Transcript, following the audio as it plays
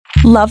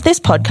Love this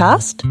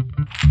podcast?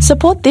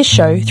 Support this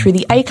show through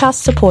the Acast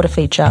supporter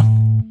feature.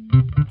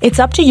 It's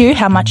up to you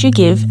how much you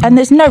give, and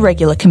there's no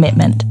regular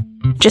commitment.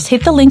 Just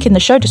hit the link in the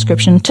show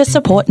description to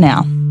support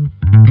now.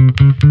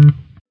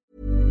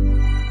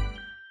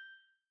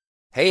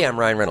 Hey, I'm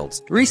Ryan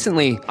Reynolds.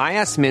 Recently, I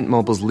asked Mint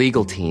Mobile's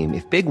legal team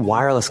if big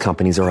wireless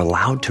companies are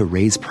allowed to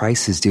raise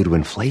prices due to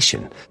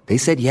inflation. They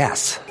said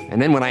yes.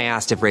 And then when I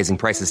asked if raising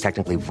prices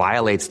technically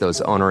violates those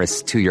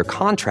onerous two-year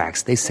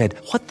contracts, they said,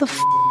 "What the f***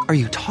 are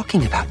you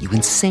talking about, you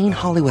insane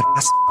Hollywood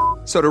ass?"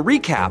 So to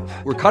recap,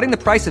 we're cutting the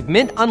price of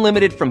Mint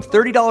Unlimited from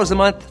 $30 a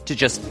month to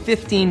just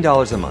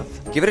 $15 a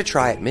month. Give it a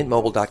try at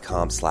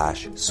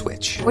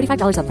mintmobile.com/switch.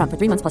 $45 up front for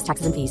 3 months plus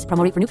taxes and fees.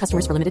 Promo rate for new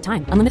customers for limited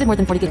time. Unlimited more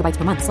than 40 gigabytes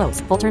per month. Slows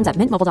full terms at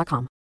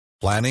mintmobile.com.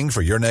 Planning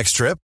for your next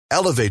trip?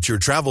 Elevate your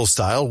travel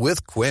style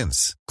with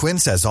Quince.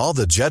 Quince has all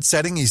the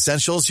jet-setting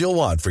essentials you'll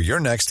want for your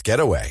next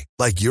getaway,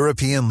 like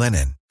European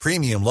linen,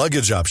 premium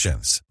luggage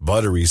options,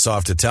 buttery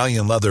soft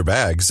Italian leather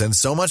bags, and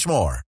so much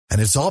more. And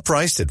it's all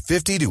priced at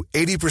 50 to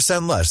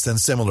 80% less than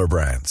similar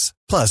brands.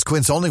 Plus,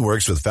 Quince only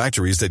works with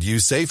factories that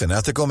use safe and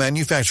ethical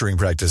manufacturing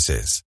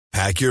practices.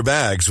 Pack your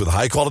bags with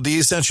high-quality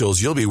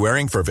essentials you'll be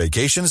wearing for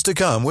vacations to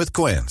come with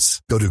Quince.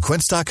 Go to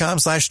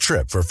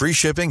quince.com/trip for free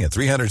shipping and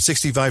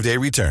 365-day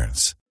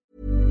returns.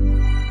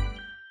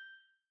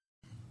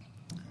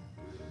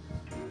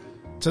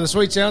 To the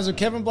sweet sounds of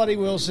Kevin Bloody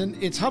Wilson,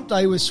 it's Hump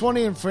Day with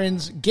Swanee and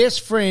Friends.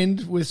 Guest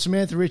friend with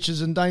Samantha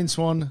Richards and Dane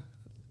Swan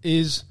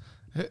is...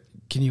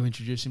 Can you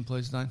introduce him,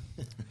 please, Dane?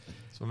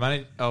 It's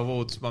my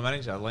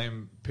manager,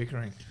 Liam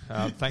Pickering.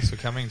 Thanks for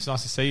coming. It's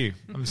nice to see you.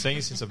 I haven't seen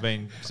you since I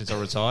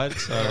retired.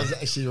 So. I was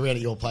actually around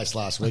at your place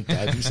last week,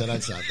 Dave, so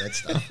don't start that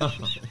stuff.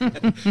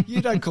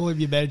 You don't call him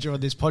your manager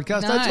on this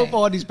podcast. No. Don't talk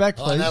behind his back,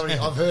 please. I know,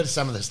 I've heard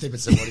some of the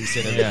snippets of what he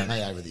said about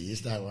me over the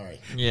years. Don't worry.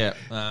 Yeah,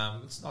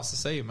 it's nice to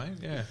see you, mate.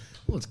 Yeah.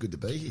 Well, it's good to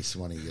be here,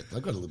 Swanee. I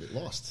got a little bit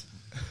lost.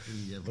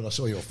 But I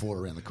saw your fort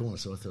around the corner,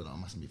 so I thought I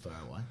mustn't be far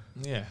away.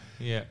 Yeah.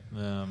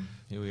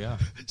 Here we are.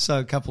 So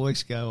a couple of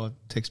weeks ago, I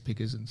text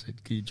Pickers and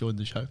said, "Can you join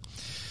the show?"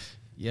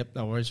 Yep,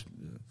 no worries.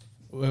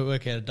 We'll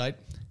work out a date.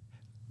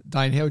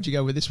 Dane, how would you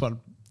go with this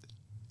one?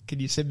 Can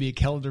you send me a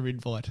calendar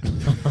invite?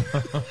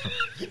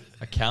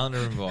 A calendar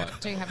invite?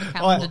 Do you have a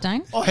calendar,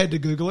 Dane? I had to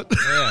Google it.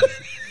 Yeah.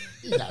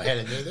 You know how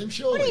to do them,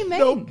 surely. What do you mean?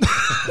 Nope.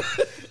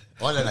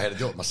 I don't know how to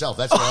do it myself.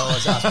 That's why I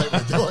always ask people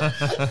to do it.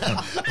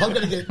 I'm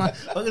going to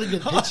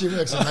get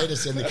Pictureworks and me to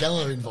send the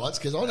calendar invites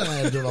because I don't know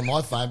how to do it on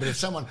my phone. But if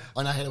someone,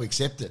 I know how to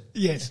accept it.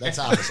 Yes, that's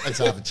half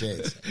a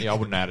chance. Yeah, I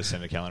wouldn't know how to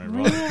send a calendar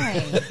invite.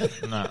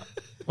 Really? No.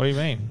 What do you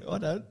mean? I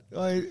don't.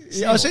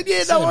 I said,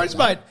 yeah, no worries,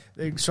 mate.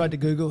 Then straight to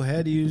Google.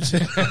 How do you?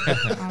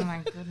 Oh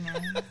my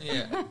goodness.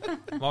 Yeah.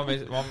 My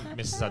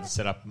missus had to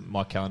set up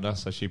my calendar,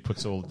 so she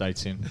puts all the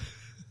dates in.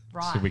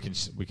 Right. So we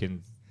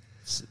can.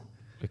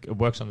 It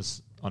works on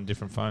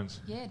different phones.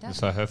 Yeah, it does.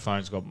 So her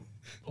phone's got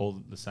all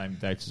the same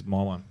dates as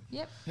my one.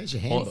 Yep. How's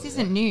your hand? This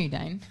isn't new,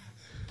 Dane.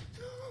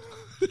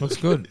 Looks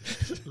good.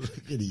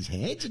 Look at his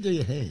hand. To do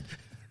your hand.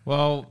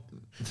 Well,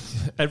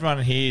 everyone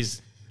in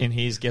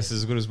here's guess is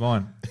as good as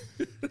mine.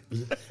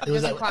 He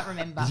doesn't quite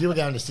remember. Because you were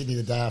going to Sydney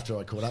the day after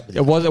I caught up with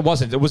you. It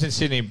wasn't. It was in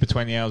Sydney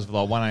between the hours of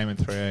like 1 a.m. and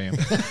 3 a.m.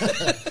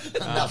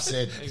 Enough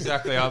said.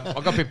 Exactly. I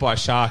got bit by a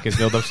shark is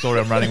the story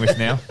I'm running with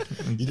now.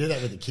 You do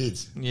that with the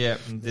kids. Yeah,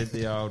 and did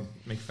the old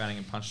Mick Fanning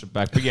and punched it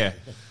back. But yeah,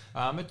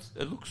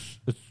 it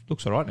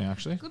looks all right now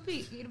actually. It'll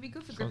be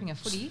good for gripping a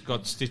footy.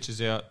 Got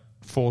stitches out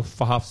for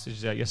half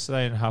stitches out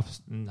yesterday, and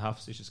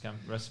half stitches come.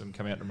 The rest of them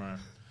come out tomorrow.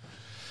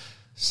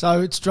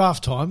 So it's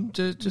draft time.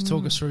 Just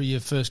talk us through your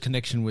first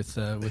connection with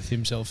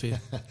himself here.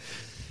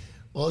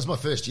 Well, it was my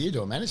first year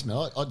doing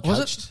management. I'd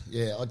coached.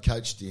 Yeah, I'd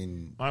coached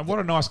in. What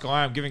a nice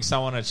guy! I'm giving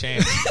someone a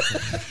chance.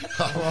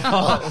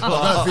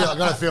 I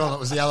got a feeling it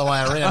was the other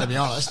way around, to be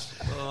honest.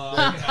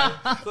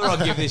 Thought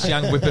I'd give this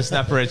young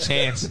whippersnapper a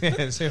chance.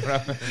 See what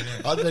happens.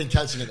 I'd been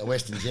coaching at the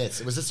Western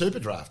Jets. It was a super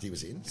draft he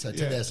was in, so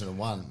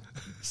 2001.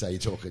 So you're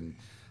talking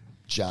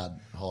Judd,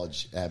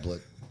 Hodge,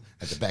 Ablett.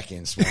 At the back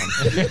end, Swan,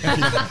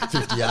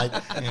 58.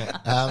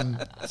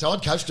 Yeah. So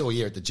I'd coached all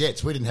year at the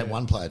Jets. We didn't have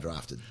one player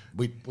drafted.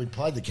 We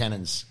played the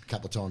Cannons a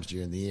couple of times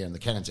during the year, and the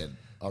Cannons had,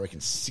 I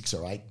reckon, 6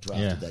 or 8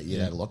 drafted that year.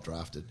 They had a lot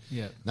drafted.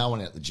 Yeah. No one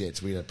out the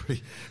Jets. We had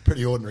a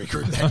pretty ordinary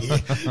group that year.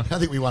 I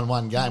think we won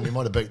one game. We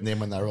might have beaten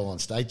them when they were all on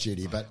state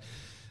duty. But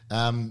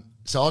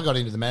so I got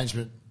into the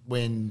management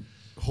when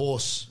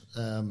Horse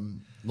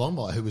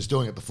Longmire, who was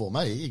doing it before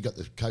me, he got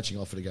the coaching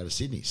offer to go to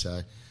Sydney.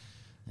 So.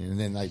 And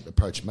then they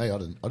approached me. I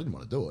didn't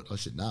want to do it. I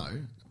said no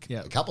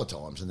a couple of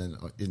times, and then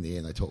in the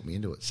end they talked me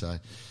into it. So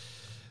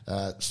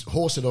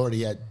Horse had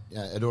already had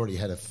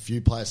a few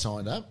players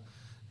signed up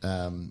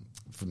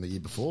from the year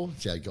before.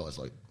 So guys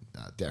like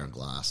Darren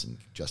Glass and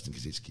Justin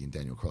Kaczynski and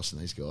Daniel Cross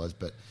and these guys.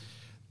 But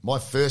my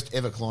first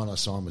ever client I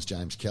signed was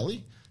James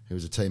Kelly, who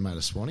was a teammate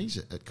of Swanee's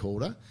at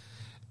Calder,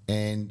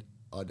 and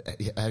I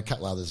had a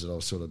couple others that I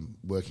was sort of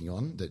working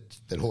on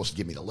that Horse would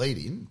give me the lead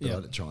in, but I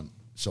had to try and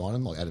sign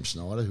him, like Adam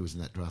Snyder, who was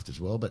in that draft as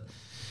well. But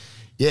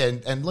yeah,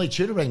 and Lee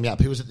Tudor rang me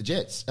up, who was at the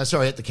Jets,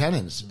 at the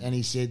Cannons, and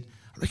he said,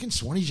 I reckon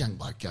Swanee's young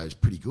bloke goes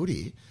pretty good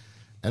here.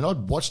 And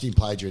I'd watched him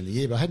play during the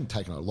year, but I hadn't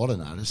taken a lot of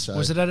notice. So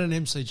Was it at an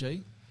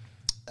MCG?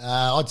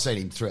 I'd seen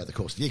him throughout the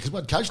course of the year because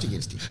I'd coached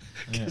against him.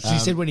 He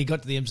said when he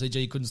got to the MCG,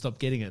 he couldn't stop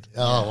getting it.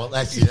 Oh, well,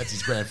 that's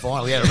his grand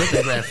final. He had a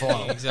ripping grand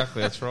final.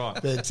 Exactly, that's right.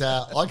 But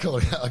I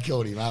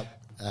called him up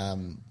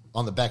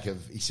on the back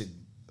of, he said,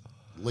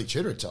 Lee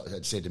Tudor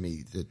had said to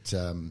me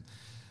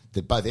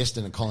that both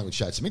Eston and Collingwood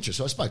showed some interest.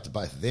 So I spoke to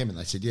both of them and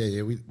they said,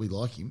 yeah, we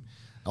like him.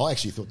 I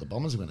actually thought the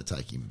Bombers were going to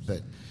take him.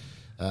 But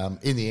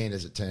in the end,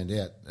 as it turned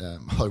out,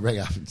 I rang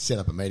up and set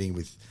up a meeting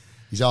with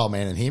his old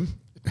man and him.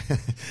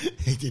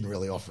 He didn't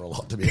really offer a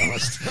lot, to be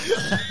honest.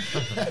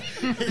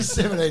 He's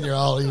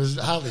 17-year-old. He was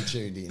hardly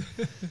tuned in.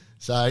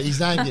 So his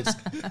name gets...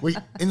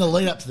 in the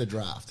lead-up to the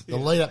draft,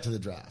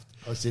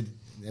 I said,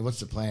 what's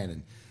the plan?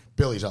 And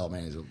Billy's old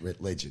man is a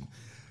legend.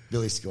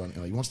 Billy's going,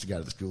 he wants to go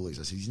to the schoolies.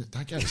 I said,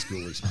 don't go to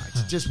schoolies,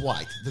 mate. Just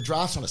wait. The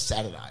draft's on a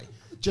Saturday.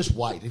 Just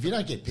wait. If you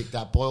don't get picked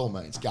up, by all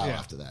means, go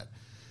after that.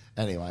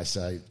 Anyway,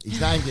 so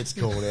his name gets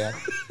called out.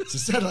 It's a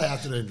Saturday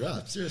afternoon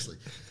draft, seriously.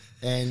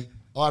 And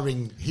I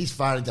ring his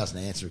phone, he doesn't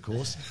answer, of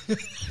course.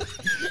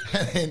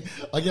 And then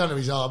I get onto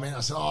his old man. I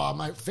said,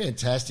 mate,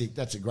 fantastic.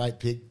 That's a great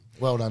pick.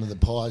 Well done to the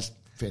Pies.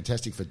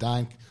 Fantastic for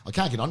Dane. I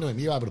can't get onto him.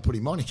 You're able to put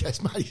him on. He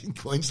goes, mate, he's in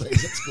Queensland.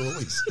 He's at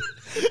schoolies.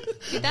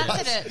 Did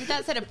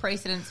that set a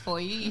precedence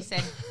for you? You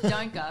said,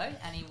 don't go,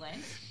 and he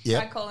went.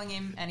 Yep. Tried calling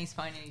him, and his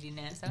phone, and he didn't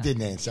answer.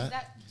 Didn't answer.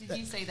 Did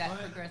you see that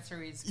progress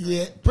through his career?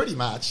 Yeah, pretty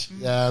much.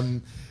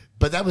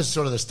 But that was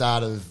sort of the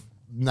start of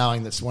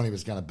knowing that Swanee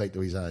was going to beat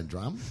to his own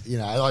drum. You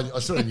know, I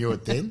sort of knew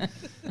it then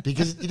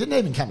because you didn't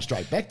even come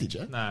straight back, did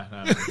you? No.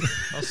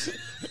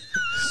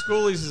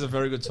 Schoolies is a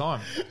very good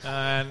time.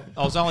 And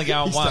I was only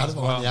going He once. started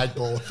on the 8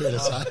 ball, fair to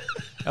say.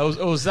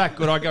 It was that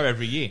good. I go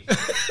every year.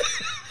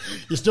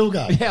 You still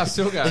go? Yeah, I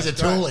still go. He's a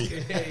It's great.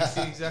 toolie.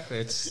 Yeah, exactly.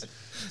 It's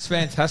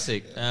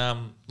fantastic. A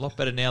lot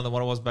better now than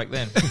what it was back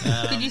then.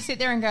 Did you sit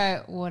there and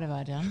go, what have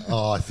I done?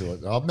 I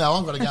thought, no,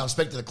 I'm going to go and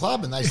speak to the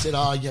club. And they said,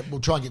 yeah, we'll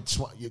try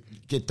and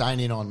get Dane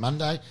in on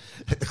Monday.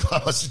 At the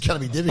club, I said, it's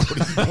going to be difficult.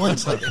 He's in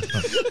Queensland.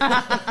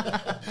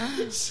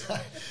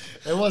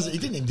 So he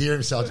didn't endear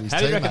himself to his How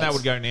do you teammates. reckon that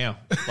would go now?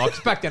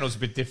 Like, back then it was a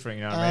bit different,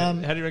 you know what I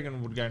mean? How do you reckon it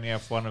would go now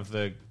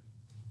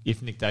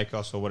if Nick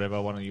Dacos or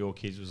whatever, one of your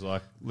kids was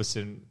like,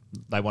 listen,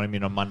 they want him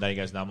in on Monday. He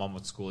goes, no, I'm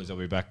with schoolies. I'll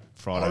be back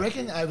Friday. I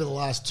reckon over the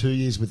last 2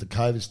 years with the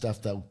COVID stuff,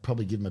 they'll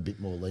probably give him a bit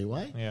more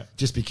leeway. Yeah.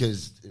 Just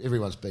because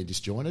everyone's been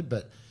disjointed,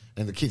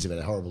 and the kids have had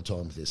a horrible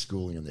time with their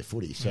schooling and their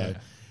footy. So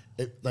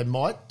they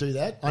might do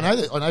that. I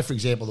know, for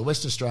example, the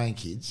West Australian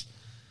kids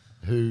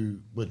who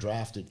were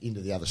drafted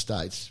into the other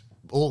states,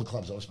 all the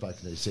clubs I've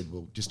spoken to said,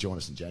 well, just join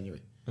us in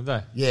January. Did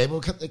they? Yeah, well,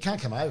 they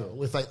can't come over.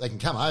 Well, if they can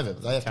come over,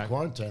 but they have to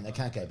quarantine. They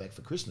can't go back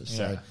for Christmas.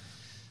 Yeah. So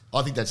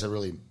I think that's a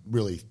really,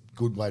 really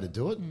good way to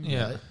do it. Yeah. You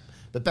know?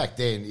 But back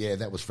then,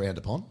 that was frowned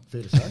upon,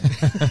 fair to say.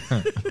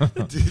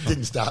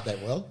 Didn't start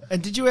that well.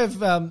 And did you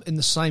have, in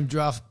the same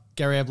draft,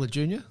 Gary Ablett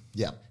Jr.?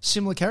 Yeah.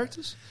 Similar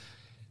characters?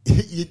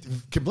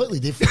 Completely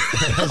different.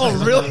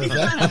 Oh, really?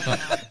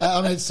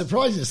 I mean, it's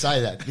surprising to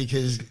say that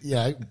because,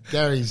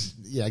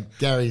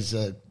 Gary's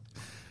a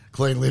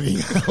clean living,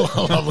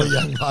 lovely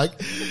young bloke.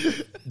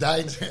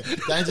 Dane's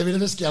a bit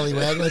of a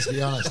scallywag, let's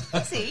be honest.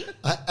 Is he?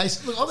 I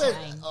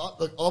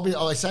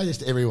say this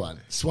to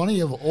everyone. Swanee,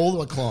 of all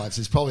my clients,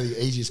 is probably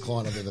the easiest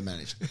client I've ever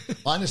managed.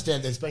 I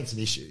understand there's been some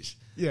issues.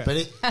 Yeah.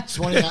 But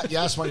Swanee, you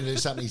ask Swanee to do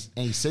something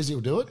and he says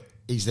he'll do it,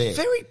 he's there.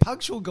 Very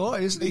punctual guy,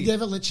 isn't He he?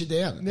 never lets you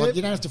down. Like,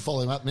 you don't have to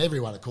follow him up. And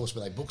everyone, of course,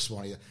 when they book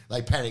Swanee,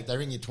 they panic. They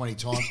ring you 20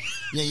 times.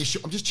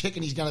 I'm just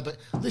checking he's going to be...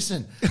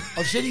 Listen,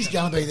 I've said he's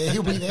going to be there.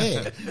 He'll be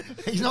there.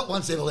 He's not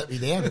once ever let me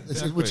down,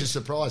 which is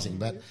surprising.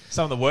 But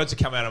Some of the words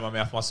that come out of my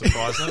mouth might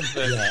surprise them.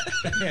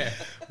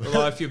 But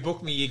Well, if you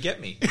book me, you get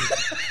me.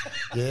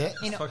 yeah,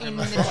 In the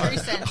true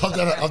sense.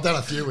 I've done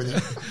a few with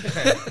him.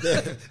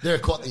 They're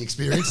quite the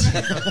experience.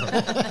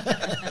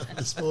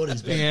 The sport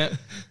he's been. Yeah.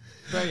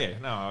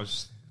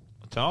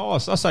 But I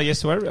say yes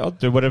to everything. I'll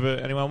do whatever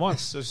anyone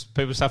wants. Just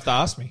people just have to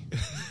ask me.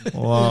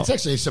 It's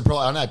actually a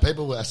surprise. I know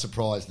people are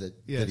surprised that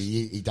Yes.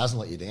 he doesn't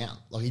let you down.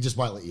 Like, he just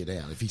won't let you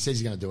down. If he says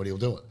he's going to do it, he'll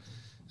do it.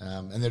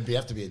 And there'd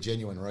have to be a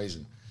genuine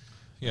reason.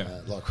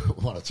 Yeah. Like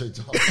 1 or 2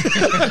 times.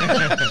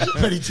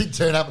 But he did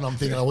turn up, and I'm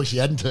thinking, I wish he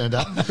hadn't turned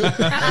up.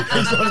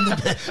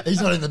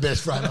 He's not in the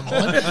best frame of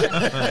mind.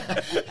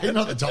 He's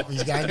not at the top of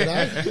his game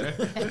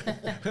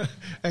today.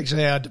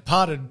 Actually, our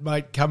departed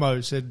mate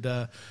Camo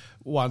said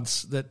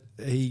once that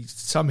he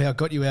somehow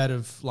got you out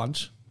of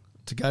lunch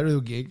to go to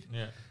a gig.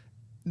 Yeah.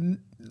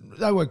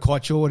 They weren't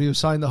quite sure what he was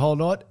saying the whole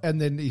night,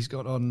 and then he's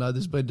gone, oh no,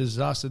 there's been a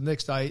disaster. The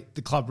next day,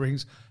 the club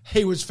rings.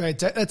 He was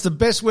fantastic. That's the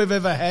best we've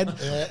ever had.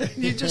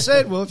 You just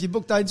said, well, if you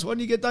book Dane Swan,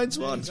 you get Dane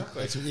Swan.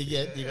 Exactly. That's what you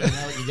get. You know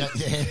what you get.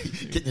 Yeah,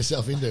 getting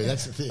yourself into.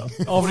 That's the thing.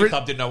 The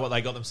club didn't know what they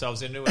got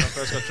themselves into when I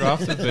first got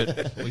drafted,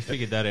 but we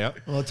figured that out.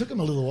 Well, it took him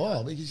a little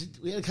while because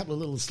we had a couple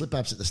of little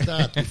slip-ups at the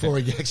start before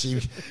he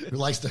actually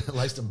laced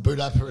a boot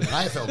up for an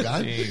AFL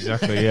game. Yeah,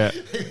 exactly, yeah.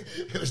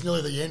 It was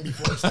nearly the end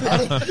before it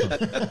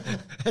started.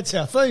 That's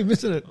our theme,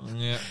 isn't it?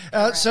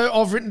 Yeah. So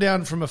I've written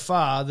down from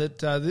afar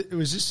that it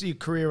was this your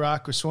career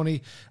arc with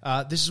Swanee.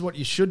 This this is what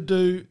you should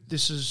do,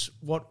 this is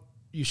what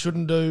you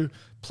shouldn't do.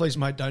 Please,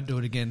 mate, don't do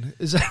it again.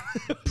 Is that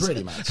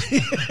pretty much?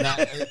 No,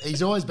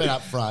 he's always been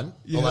up front.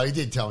 Yeah. Although he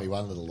did tell me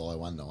one little lie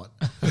one night,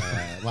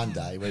 one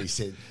day, where he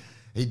said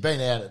he'd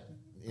been out at,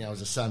 it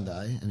was a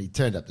Sunday, and he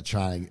turned up to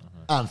training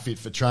unfit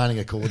for training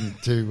according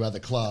to the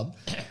club,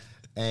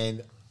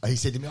 and he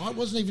said to me, "I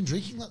wasn't even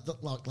drinking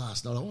like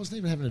last night. I wasn't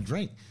even having a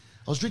drink.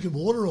 I was drinking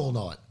water all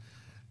night."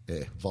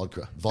 Yeah,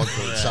 vodka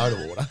and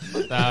soda water.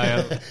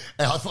 And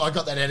I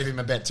got that out of him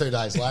about 2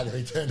 days later.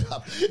 He turned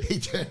up.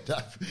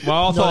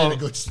 Well, not in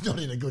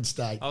a good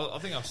state. I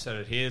think I've said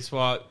it here. That's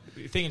why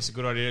I think it's a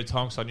good idea at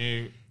times. I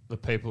knew the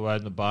people who had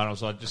in the bar. And I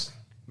was like, just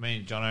me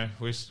and Jono,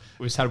 we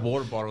just had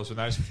water bottles and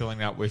those were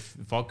filling up with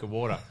vodka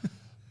water.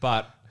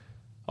 But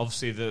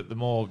obviously, the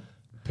more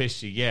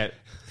pissed you get,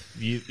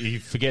 you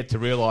forget to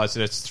realise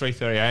that it's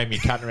 3:30 a.m.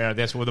 You're cutting around a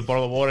desk with a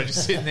bottle of water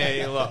just sitting there.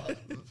 You're like,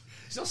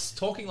 he's not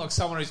talking like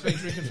someone who's been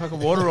drinking fucking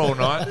water all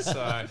night. So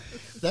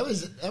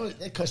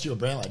that cost you a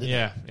Brownlow, didn't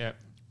it?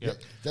 Yeah.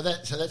 So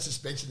that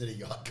suspension that he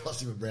got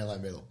cost him a Brownlow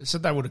medal. So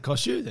that would have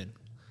cost you then?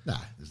 No,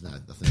 there's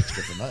nothing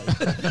extra for me.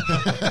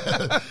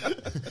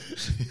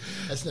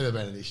 That's never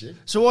been an issue.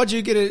 So why'd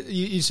you get it?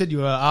 You said you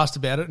were asked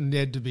about it and you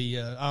had to be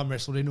arm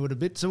wrestled into it a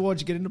bit. So why'd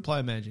you get into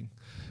player managing?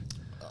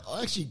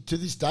 Actually, to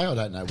this day, I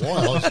don't know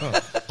why.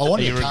 Are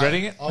you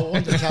regretting it? I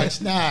wanted to coach.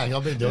 No,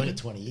 I've been doing it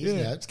 20 years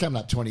now. It's coming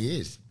up 20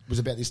 years. It was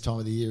about this time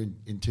of the year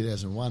in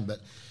 2001. But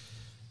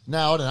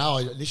no, I don't know.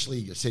 I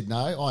initially said no.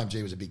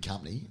 IMG was a big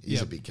company.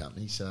 He's a big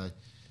company. So,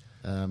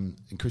 and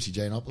Chrissy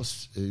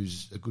Giannopoulos,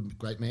 who's a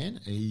great man,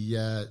 he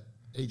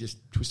just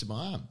twisted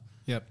my arm.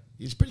 Yep.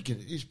 He's pretty.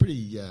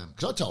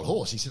 Because I told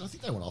Horse, he said, "I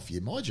think they want to offer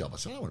you my job." I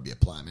said, "I don't want to be a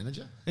player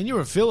manager." And you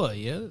were a filler,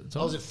 yeah?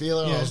 I was a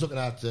filler. And I was looking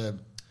after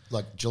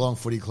like Geelong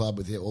Footy Club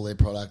with all their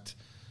product,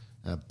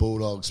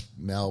 Bulldogs,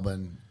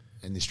 Melbourne,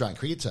 and the Australian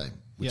cricket team,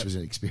 which was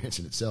an experience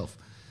in itself.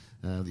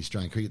 The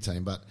Australian cricket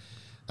team, but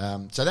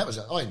so that was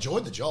I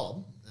enjoyed the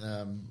job,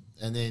 and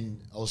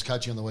then I was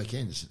coaching on the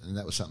weekends, and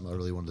that was something I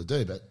really wanted to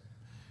do. But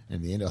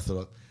in the end, I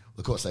thought,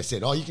 of course, they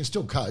said, "Oh, you can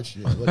still coach."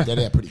 Worked that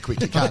out pretty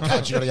quick. You can't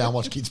coach; you got to go and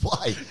watch kids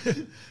play.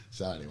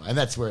 So anyway, and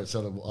that's where it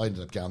sort of I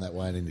ended up going that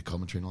way and into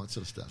commentary and all that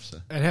sort of stuff. So,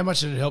 and how much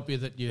did it help you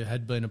that you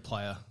had been a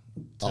player?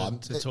 To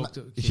talk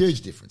to kids? A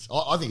huge difference.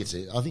 I think it's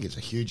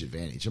a huge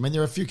advantage. I mean,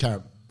 there are a few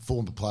current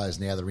former players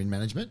now that are in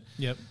management.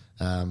 Yep.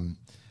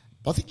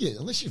 I think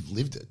unless you've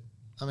lived it.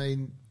 I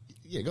mean,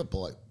 you got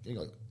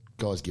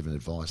guys giving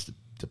advice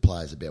to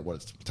players about what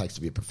it takes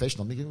to be a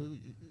professional. I'm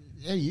thinking,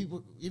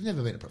 you've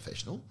never been a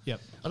professional. Yep.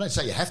 I don't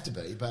say you have to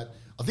be, but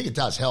I think it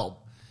does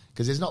help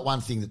because there's not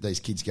one thing that these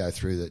kids go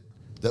through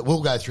that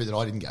we'll go through that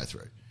I didn't go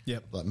through.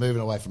 Yep. Like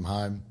moving away from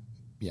home,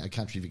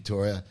 country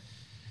Victoria,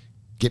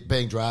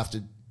 being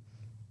drafted,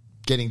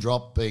 getting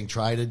dropped, being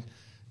traded,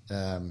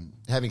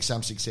 having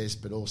some success,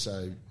 but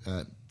also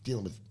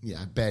dealing with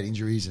bad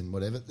injuries and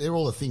whatever. They're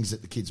all the things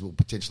that the kids will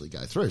potentially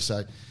go through.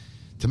 So,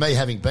 to me,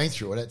 having been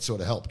through it, it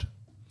sort of helped.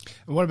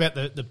 And what about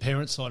the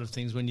parent side of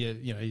things? When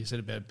you said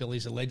about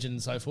Billy's a legend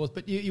and so forth,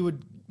 but you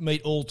would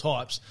meet all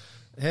types.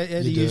 How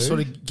do you sort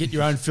of get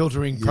your own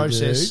filtering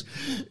process,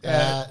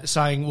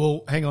 saying,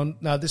 well, hang on,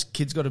 no, this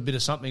kid's got a bit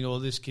of something, or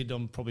this kid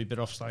I'm probably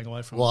better off staying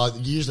away from? Well, I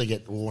usually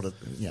get warned,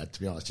 to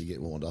be honest, you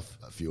get warned off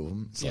a few of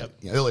them. It's like,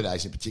 early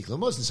days in particular,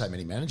 there wasn't so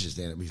many managers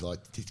then. It was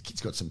like, this kid's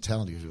got some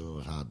talent. He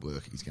goes, hard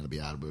work. He's going to be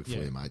hard work for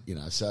you, mate.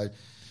 So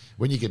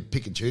when you could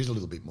pick and choose a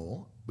little bit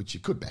more, which you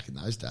could back in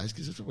those days,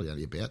 because it's probably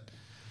only about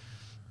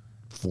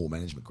 4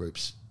 management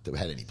groups that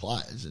had any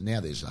players, and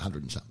now there's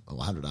 100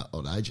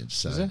 odd agents.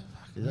 So, is there?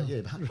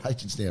 100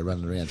 agents now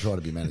running around trying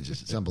to be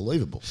managers. It's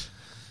unbelievable.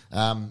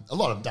 A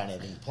lot of them don't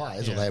have any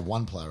players, or they have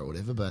one player or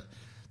whatever, but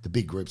the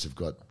big groups have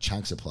got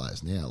chunks of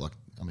players now. Like,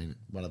 I mean,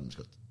 one of them's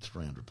got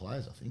 300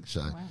 players, I think.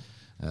 So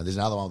there's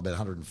another one with about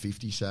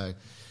 150. So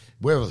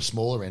we're at the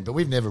smaller end, but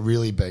we've never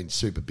really been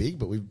super big,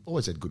 but we've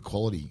always had good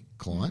quality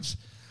clients.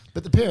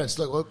 But the parents,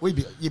 look,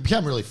 you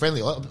become really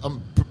friendly.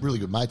 I'm really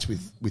good mates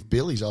with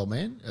Bill, his old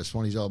man,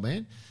 Swanee's old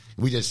man.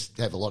 We just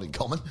have a lot in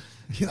common.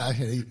 I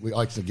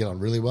can get on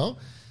really well.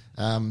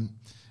 And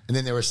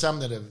then there are some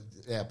that are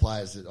our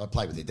players that I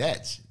played with their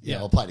dads.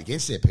 I played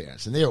against their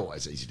parents, and they're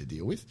always easy to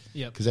deal with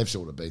because they've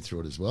sort of been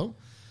through it as well.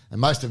 And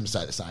most of them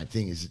say the same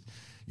thing: is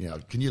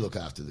can you look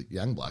after the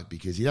young bloke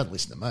because he doesn't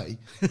listen to me?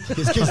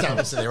 Because kids don't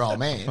listen to their old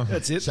man.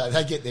 That's it. So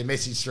they get their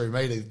message through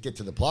me to get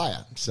to the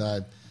player.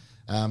 So,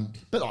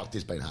 but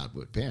there's been hard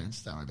work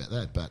parents. Don't worry about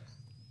that. But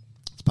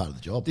it's part of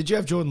the job. Did you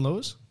have Jordan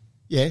Lewis?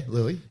 Yeah,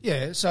 Louis.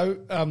 Yeah. So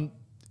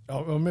I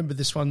remember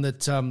this one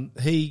that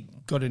he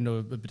got into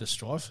a bit of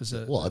strife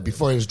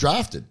before he was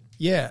drafted.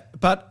 Yeah,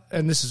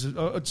 and this is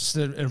just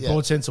in a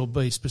broad sense, or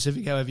be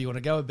specific, however you want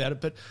to go about it.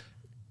 But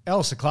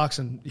Alistair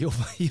Clarkson, your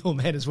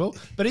man as well,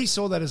 but he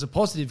saw that as a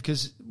positive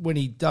because when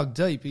he dug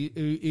deep,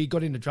 he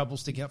got into trouble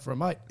sticking up for a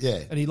mate. Yeah,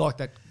 and he liked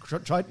that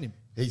trait in him.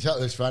 It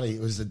was funny.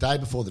 It was the day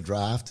before the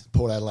draft.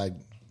 Port Adelaide.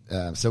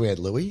 So we had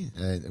Louis,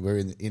 and we're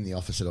in the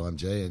office at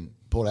IMG, and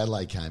Port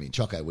Adelaide came in.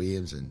 Choco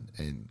Williams and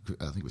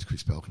I think it was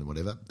Chris Pelkin or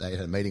whatever. They had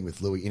a meeting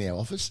with Louis in our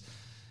office.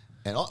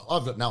 And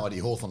I've got no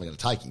idea Hawthorn are going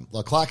to take him.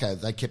 Like Clarko,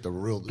 they kept it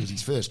was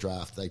his first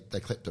draft. They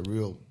kept a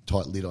real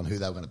tight lid on who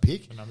they were going to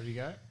pick. What number did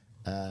you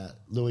go?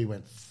 Louis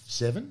went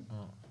 7,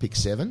 pick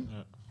 7.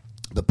 Yeah.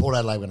 But Port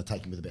Adelaide were going to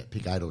take him with about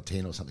pick 8 or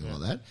 10 or something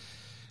like that.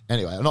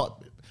 Anyway,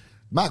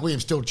 Mark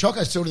Williams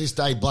Choco still to this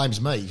day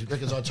blames me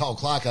because I told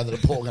Clarko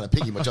that Port were going to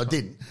pick him, which I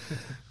didn't.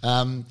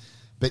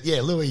 But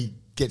yeah, Louis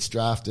gets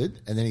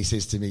drafted, and then he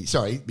says to me,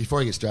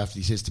 before he gets drafted,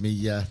 he says to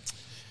me,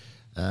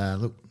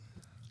 look,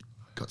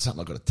 got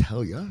something I've got to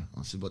tell you.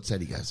 I said, what's that?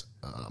 He goes,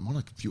 I'm on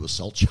a few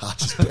assault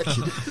charges. He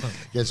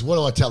goes, what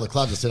do I tell the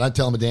clubs? I said, don't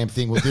tell them a damn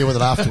thing. We'll deal with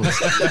it afterwards.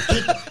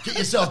 Get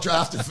yourself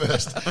drafted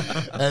first.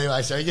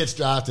 Anyway, so he gets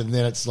drafted, and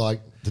then it's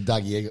like to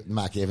Dougie,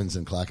 Mark Evans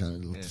and Clark,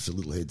 just a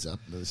little heads up.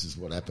 This is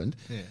what happened.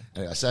 Yeah.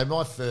 Anyway, so I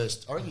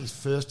reckon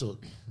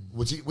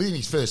within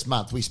his first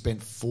month, we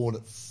spent 4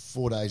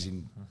 days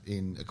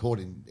in a court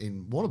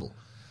in Warrnambool.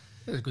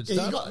 It was a good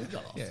start. He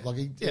got off.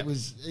 Yeah.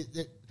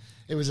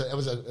 It was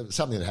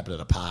something that happened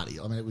at a party.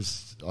 I mean, I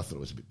thought it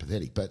was a bit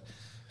pathetic, but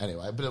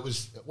anyway,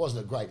 it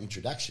wasn't a great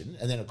introduction.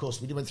 And then, of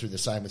course, we went through the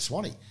same with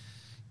Swanee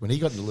when he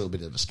got in a little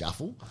bit of a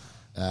scuffle.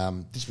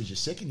 This was your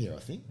second year, I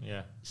think.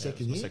 Yeah,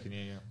 second year. Second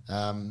year.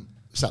 Yeah.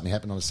 Something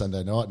happened on a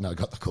Sunday night, and I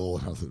got the call,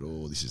 and I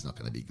thought, this is not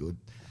going to be good.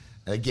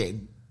 And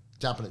again,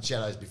 jumping at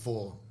shadows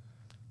before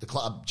the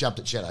club jumped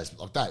at shadows,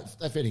 like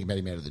they're feeding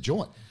him out of the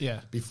joint.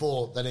 Yeah.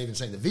 Before they'd even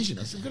seen the vision,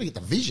 I said, "We've got to get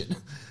the vision,"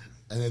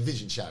 and the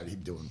vision showed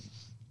him doing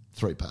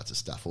 3 parts of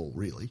stuff all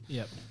really.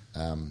 Yep.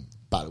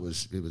 But it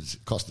was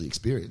costly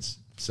experience.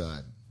 So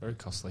very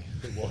costly.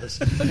 It was.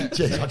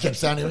 Jeez, I kept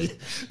saying to him,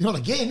 not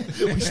again.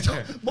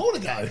 More to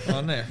go.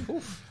 On there.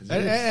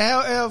 And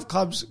how have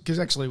clubs? Because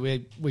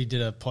actually we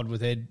did a pod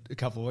with Ed a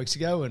couple of weeks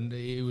ago, and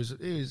it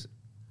was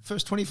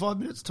first 25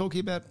 minutes talking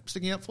about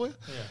sticking up for you.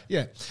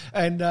 Yeah.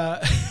 And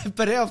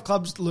but how have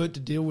clubs learnt to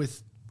deal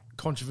with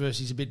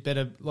controversies a bit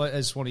better? Like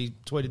as Swanee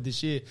tweeted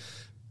this year.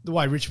 The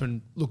way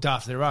Richmond looked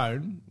after their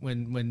own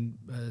when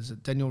is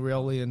it Daniel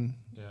Rioli and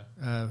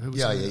who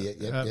was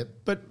Yep.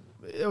 But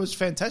it was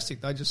fantastic.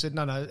 They just said,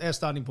 no, our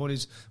starting point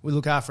is we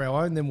look after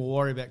our own, then we'll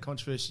worry about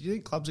controversy. Do you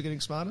think clubs are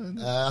getting smarter?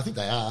 I think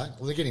they are.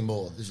 Well, they're getting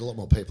more. There's a lot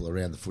more people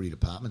around the footy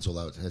departments,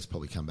 although it has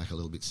probably come back a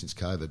little bit since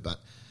COVID. But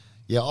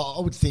yeah, I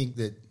would think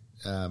that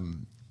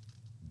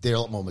they're a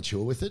lot more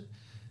mature with it.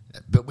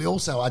 But we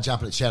also are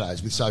jumping at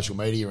shadows with social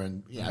media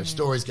and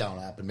stories going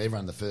up and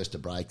everyone the first to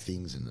break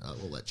things and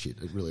all that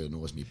shit. It really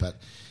annoys me. But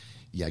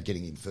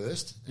getting in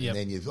first and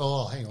then hang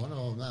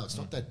on, no, it's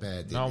not that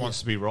bad. No one wants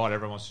to be right.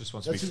 Everyone just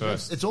wants to be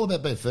first. It's all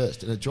about being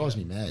first, and it drives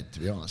me mad,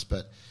 to be honest.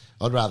 But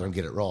I'd rather them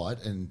get it right.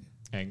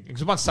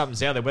 Because once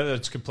something's out there, whether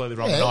it's completely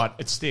wrong or not,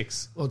 it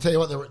sticks. Well, I'll tell you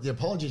what, the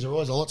apologies are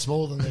always a lot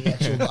smaller than the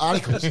actual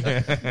articles.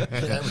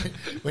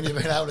 When you've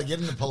been able to get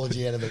an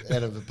apology out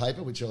of a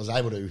paper, which I was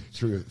able to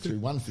through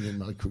one thing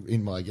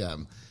in my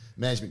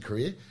management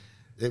career,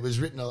 it was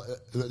written.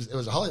 It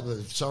was a whole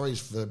sorries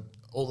for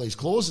all these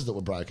clauses that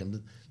were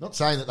broken. Not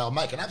saying that they were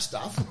making up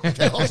stuff that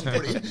I wasn't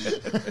put in.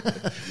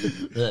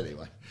 But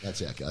anyway,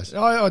 that's how it goes.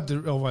 I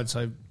won't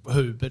say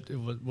who, but it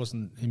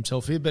wasn't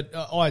himself here. But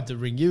I had to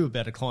ring you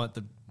about a client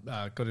that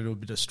got into a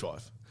bit of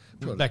strife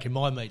back in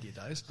my media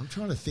days. I'm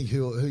trying to think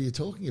who you're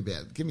talking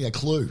about. Give me a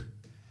clue.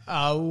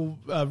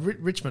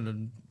 Richmond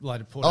and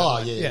later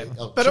Port. Yeah.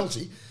 But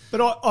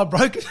I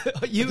broke it.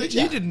 You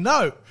didn't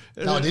know.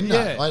 No, I didn't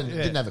know. I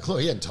didn't have a clue.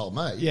 He hadn't told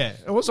me. Yeah,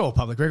 it was all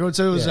public record.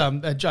 So it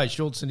was Jay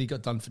Schultz, and he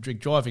got done for drink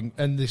driving.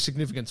 And the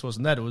significance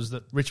wasn't that; it was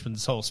that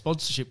Richmond's whole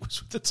sponsorship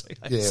was with the team.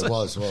 Yeah, it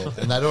was. Well,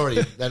 and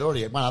they'd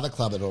already one other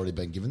club had already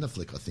been given the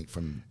flick. I think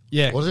from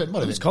was it? It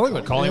was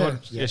Collingwood.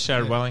 Yeah,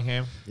 Sharrod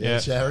Wellingham. Yeah,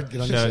 Sharrod.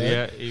 Get on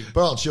Sharrod.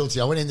 But old Schultz,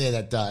 I went in there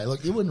that day.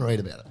 Look, you wouldn't read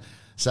about it.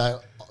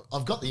 So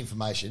I've got the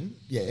information,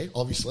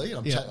 obviously.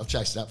 I've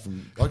chased it up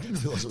from... I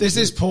didn't realise There's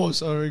this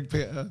pause,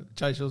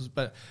 Jay Schultz,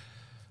 but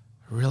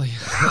really?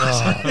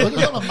 Look,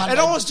 it was and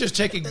I was just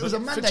checking. It was a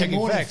Monday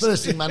morning, facts.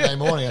 First thing Monday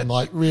morning. I'm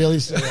like, really?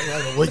 So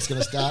the week's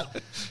going to start?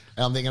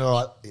 And I'm thinking, all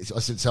right. I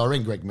said, so I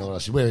rang Greg Miller. I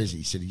said, where is he?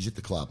 He said, he's at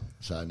the club.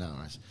 So, no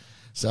worries.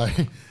 So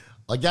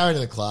I go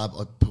into the club.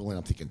 I pull in.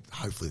 I'm thinking,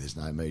 hopefully there's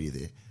no media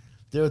there.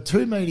 There are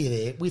 2 media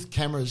there with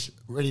cameras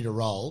ready to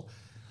roll.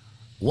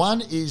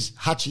 One is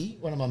Hutchie,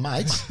 one of my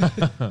mates,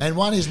 and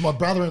one is my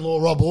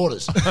brother-in-law, Rob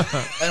Waters. And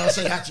I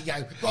see Hutchie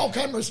go, roll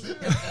cameras.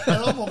 And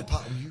I'm on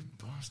part, you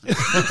bastard.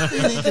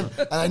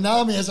 And they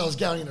know me as I was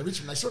going into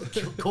Richmond. They sort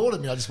of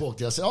called me. I just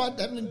walked in. I said, I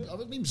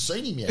haven't even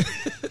seen him yet.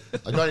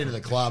 I got into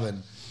the club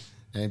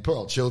and poor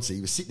old Chelsea,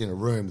 he was sitting in a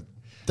room,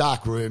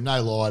 dark room,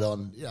 no light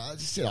on. I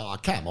just said,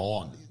 come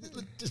on.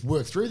 Just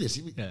work through this.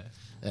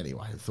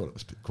 Anyway, I thought it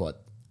was quite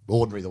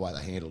ordinary the way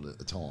they handled it at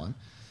the time.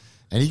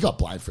 And he got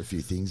blamed for a few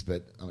things,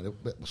 but I mean,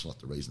 that was not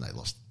the reason they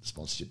lost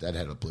sponsorship. They'd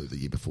had a blue the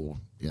year before.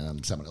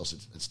 Someone else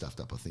had stuffed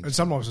up, I think. And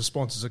sometimes the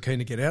sponsors are keen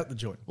to get out the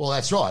joint. Well,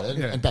 that's right. And,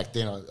 Yeah. and back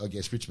then, I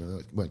guess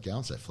Richmond weren't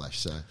going so flash.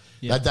 So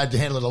they'd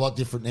handle it a lot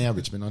different now,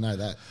 Richmond. I know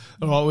that.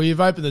 All right, well, you've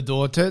opened the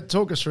door.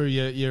 Talk us through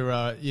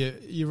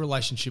your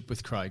relationship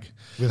with Craig.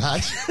 With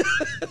Hutch?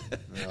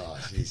 Oh,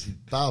 jeez. He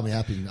bailed me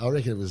up. I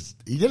reckon it was...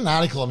 He did an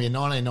article on me in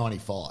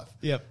 1995.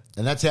 Yep.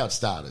 And that's how it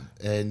started.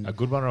 And A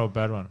good one or a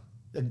bad one?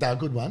 a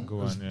good one. Good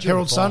one, yeah.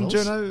 Herald Sun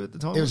Finals. journo at the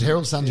time? It was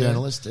Herald Sun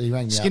journalist. He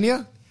rang me up.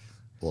 Skinnier?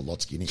 Well, a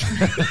lot skinnier.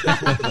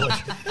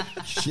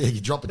 Yeah,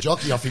 you drop a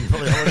jockey off him,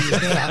 probably what he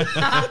is now.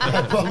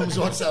 No problems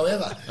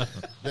whatsoever.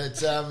 But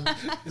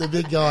the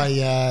big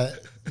guy,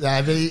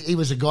 but he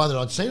was a guy that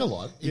I'd seen a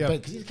lot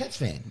because he's a Cats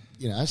fan,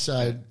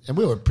 So, and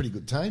we were a pretty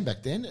good team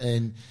back then.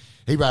 And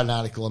he wrote an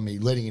article on me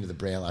leading into the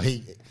Brownlow.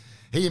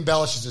 He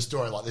embellishes the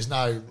story like there's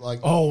no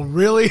like. Oh,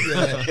 really?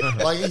 Yeah,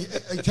 like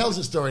he tells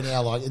the story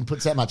now like and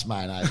puts that much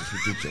mayonnaise.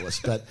 It's ridiculous,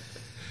 but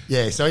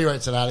yeah. So he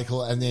writes an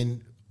article, and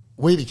then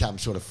we become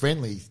sort of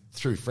friendly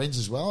through friends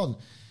as well. And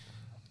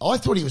I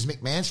thought he was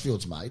Mick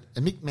Mansfield's mate,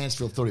 and Mick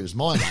Mansfield thought he was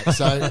my mate.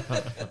 So,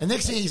 and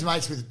next thing he's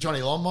mates with Johnny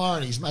Longmire,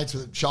 and he's mates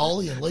with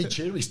Sholey and Lee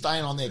Tudor. He's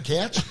staying on their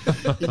couch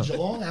in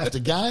Geelong after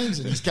games,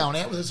 and he's going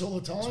out with us all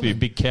the time. Must be a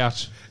big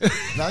couch.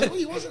 No,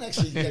 he wasn't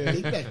actually that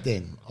big back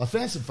then. I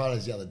found some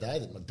photos the other day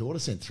that my daughter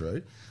sent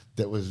through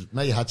that was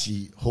me,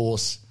 Hutchie,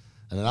 Horse,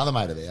 and another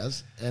mate of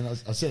ours. And I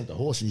sent it to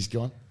Horse, and he's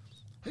gone,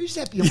 "Who's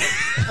that?"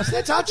 I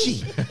said, "That's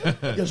Hutchie."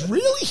 He goes,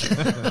 "Really?"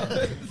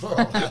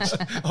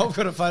 I've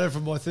got a photo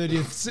from my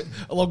 30th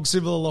along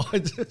similar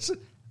lines.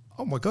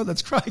 Oh, my God,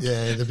 that's great.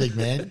 Yeah, the big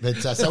man. But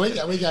so we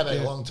go back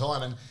a long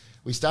time, and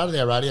we started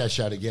our radio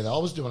show together. I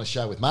was doing a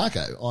show with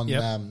Marco on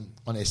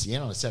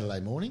SEN on a Saturday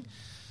morning,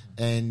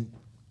 and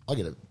I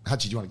get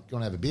Hutchie, do you want to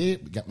have a beer?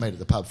 We got meet at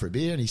the pub for a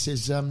beer, and he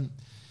says,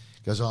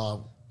 goes,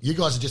 "Oh, you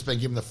guys have just been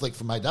given the flick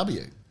from AW."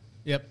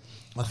 Yep.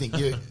 I think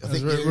you.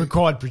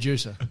 Required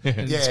producer.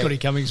 And Scotty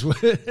Cummings. No,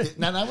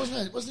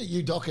 wasn't it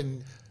you, Doc,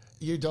 and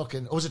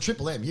or was it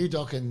Triple M? You,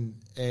 Doc, and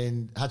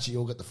Hutchie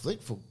all got the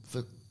flick for.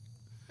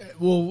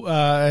 Well,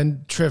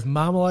 and Trev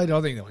Marmalade,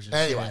 I think that was just...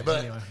 Anyway,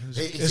 but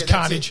it was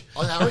carnage.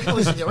 I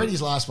read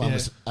his last one.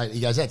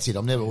 He goes, "That's it.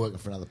 I'm never working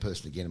for another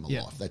person again in my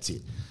life. That's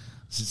it."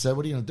 I said, "So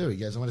what are you going to do?" He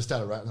goes, "I'm going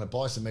to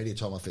buy some media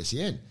time off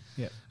SEN.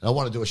 Yeah. And I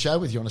want to do a show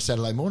with you on a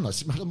Saturday morning." I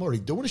said, "I'm already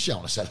doing a show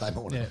on a Saturday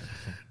morning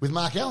with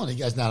Mark Allen." He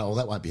goes, "No,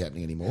 that won't be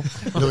happening anymore.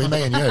 It'll be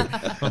me and you."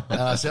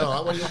 And I said, "All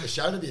right, what do you want the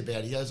show to be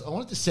about?" He goes, "I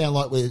want it to sound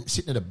like we're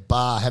sitting at a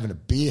bar having a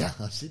beer."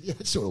 I said, "Yeah,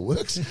 that sort of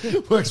works.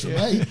 Works for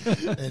me."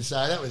 And so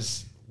that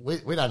was... We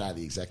don't know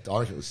the exact... I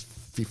reckon it was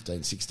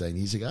 15, 16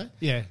 years ago.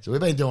 Yeah. So we've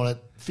been doing it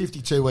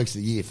 52 weeks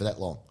of the year for that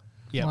long.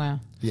 Yeah.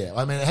 Wow. Yeah,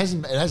 I mean, it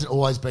hasn't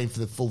always been for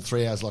the full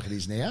 3 hours like it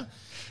is now.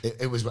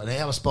 It was an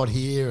hour spot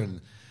here and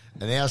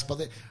an hour spot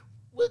there.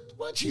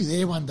 Weren't you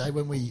there one day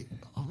when we...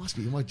 I might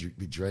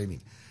be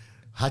dreaming.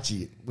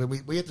 Hutchie, when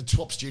we had to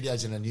swap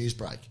studios in a news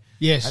break.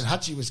 Yes. And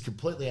Hutchie was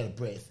completely out of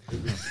breath.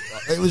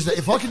 It was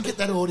if I can get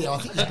that audio, I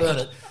think he's burnt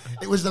it.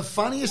 It was the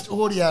funniest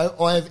audio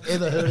I have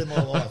ever heard in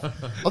my life. I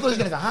thought he was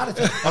going to have a heart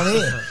attack on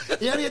air.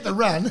 He only had to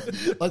run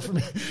like from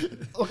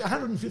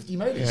 150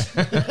 metres.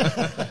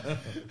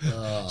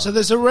 So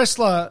there's a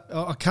wrestler,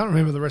 I can't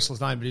remember the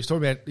wrestler's name, but he was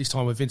talking about his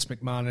time with Vince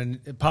McMahon,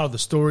 and part of the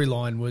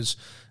storyline was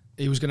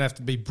he was going to have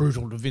to be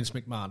brutal to Vince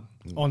McMahon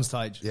on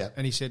stage. Yeah.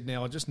 And he said,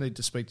 "Now I just need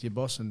to speak to your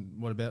boss,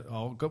 and what about,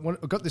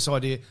 I've got this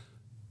idea,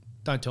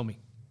 don't tell me.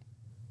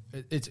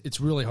 It's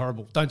really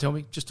horrible. Don't tell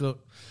me. Just do it."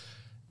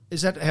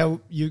 Is that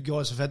how you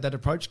guys have had that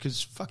approach?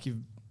 Because you've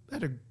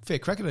had a fair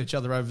crack at each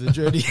other over the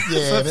journey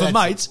for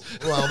mates.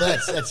 Well,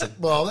 that's it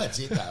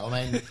though.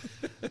 I mean,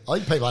 I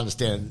think people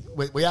understand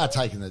we are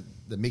taking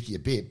the mickey a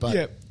bit,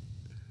 but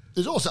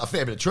there's also a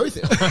fair bit of truth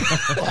in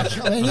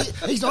it. I mean,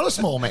 he's not a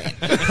small man.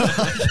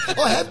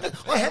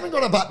 I haven't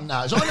got a button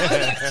nose. I know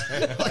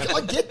that.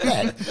 I get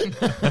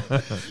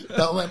that.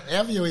 But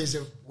our view is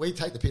that we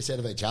take the piss out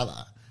of each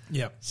other.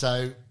 Yeah.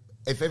 So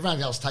if everyone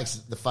else takes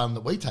the fun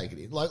that we take it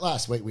in, like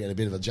last week we had a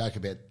bit of a joke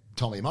about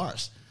Tommy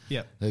Morris.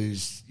 Yeah,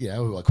 who's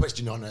who I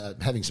questioned on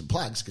having some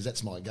plugs because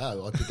that's my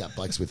go. I pick up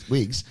blokes with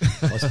wigs.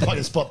 I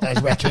can spot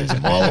those raccoons a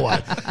mile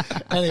away.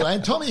 Anyway,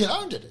 and Tommy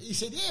owned it. He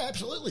said, "Yeah,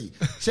 absolutely."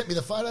 Sent me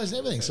the photos and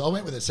everything. So I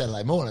went with it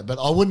Saturday morning, but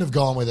I wouldn't have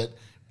gone with it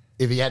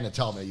if he hadn't have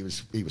told me he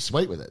was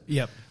sweet with it.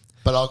 Yep.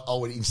 But I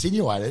would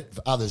insinuate it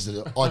for others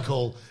that I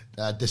call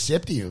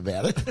deceptive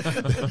about it,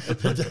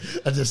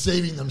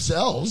 deceiving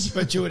themselves.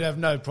 But you would have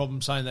no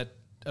problem saying that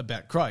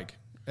about Craig.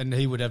 And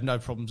he would have no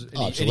problems,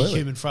 any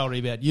human frailty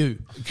about you.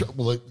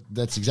 Well,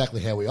 that's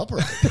exactly how we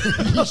operate.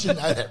 You should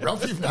know that,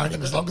 Ralph. You've known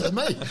him as longer than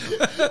me.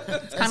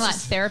 It's kind of like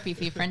therapy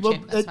for your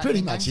friendship. Well, it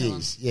pretty much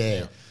is,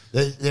 yeah.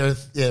 There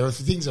are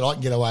things that I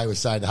can get away with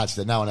saying to Hutch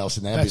that no one else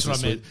in our That's business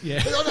what I meant,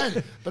 would.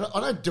 yeah. But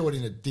I don't do it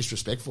in a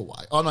disrespectful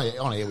way. I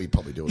know on air we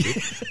probably do a bit,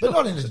 but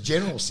not in a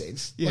general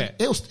sense. Yeah.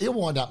 Like, he'll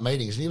wind up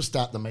meetings and he'll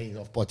start the meeting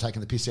off by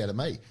taking the piss out of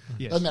me.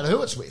 Yes. Doesn't matter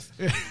who it's with.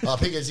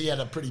 Because he had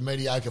a pretty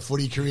mediocre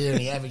footy career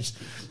and he averaged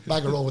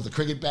bugger all with the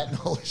cricket bat and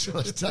all this sort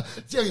of stuff.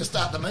 So he'll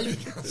start the meeting.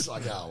 It's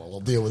like, oh, well, I'll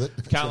deal with it.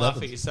 That's Can't what laugh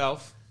happens. at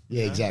yourself.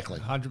 Yeah, exactly.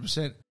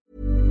 100%.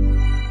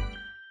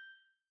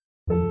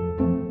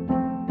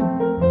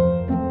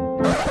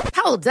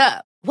 Hold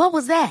up. What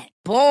was that?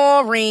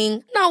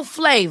 Boring. No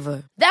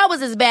flavor. That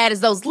was as bad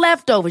as those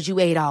leftovers you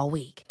ate all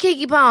week.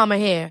 Keke Palmer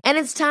here, and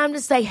it's time to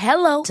say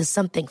hello to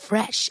something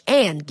fresh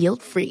and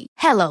guilt-free.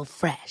 Hello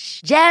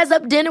Fresh. Jazz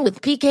up dinner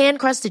with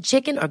pecan-crusted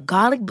chicken or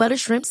garlic butter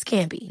shrimp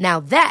scampi. Now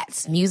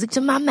that's music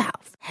to my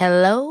mouth.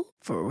 Hello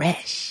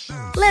Fresh.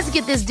 Let's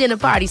get this dinner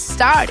party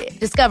started.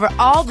 Discover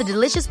all the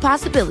delicious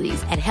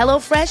possibilities at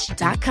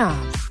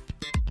hellofresh.com.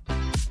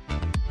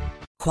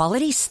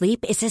 Quality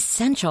sleep is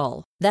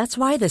essential. That's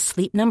why the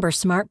Sleep Number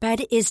Smart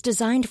Bed is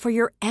designed for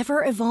your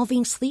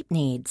ever-evolving sleep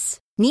needs.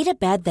 Need a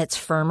bed that's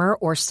firmer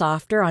or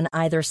softer on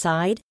either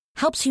side?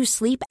 Helps you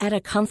sleep at a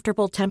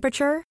comfortable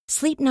temperature?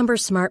 Sleep Number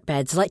Smart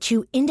Beds let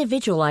you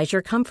individualize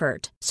your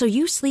comfort, so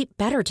you sleep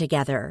better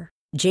together.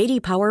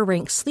 J.D. Power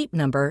ranks Sleep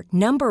Number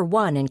number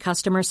 1 in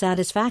customer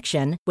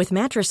satisfaction with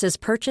mattresses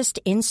purchased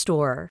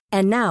in-store.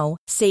 And now,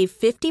 save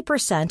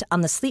 50%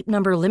 on the Sleep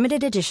Number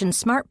Limited Edition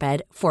Smart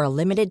Bed for a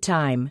limited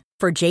time.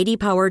 For J.D.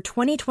 Power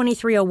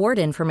 2023 award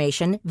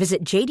information,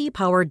 visit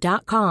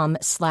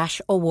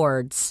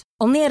jdpower.com/awards.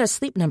 Only at a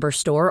Sleep Number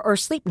store or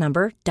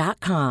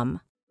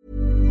sleepnumber.com.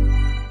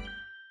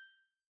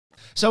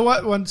 So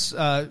once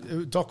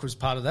Doc was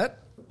part of that.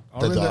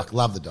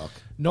 Love the doc.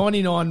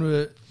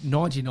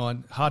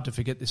 99, hard to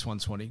forget this one,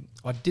 Swanee.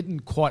 I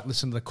didn't quite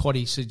listen to the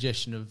Quaddy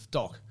suggestion of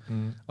Doc.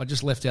 I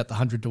just left out the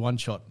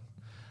 100-to-1 shot,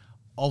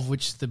 of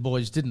which the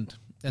boys didn't.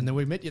 And then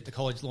we met you at the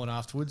college lawn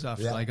afterwards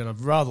after they got a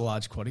rather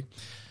large Quaddy.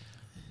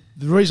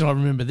 The reason I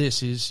remember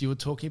this is you were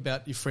talking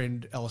about your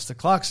friend Alistair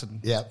Clarkson.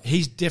 Yeah.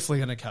 He's definitely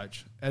going to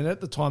coach. And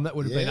at the time, that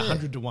would have been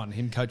 100-to-1,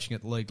 him coaching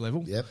at the league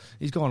level. Yep.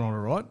 He's gone on all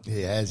right.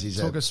 He has.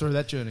 Talk us through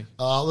that journey.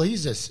 Oh, well,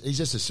 he's just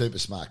a super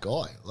smart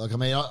guy. Like, I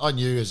mean, I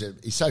knew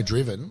he's so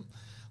driven.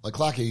 Like,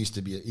 Clarky used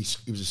to be, he's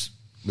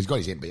got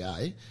his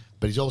MBA,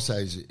 but he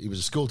was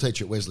a school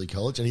teacher at Wesley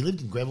College, and he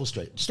lived in Greville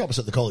Street, just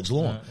opposite the college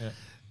lawn.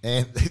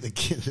 And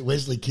the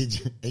Wesley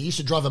kids, he used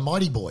to drive a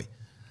Mighty Boy.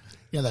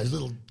 You know, those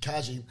little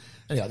cars.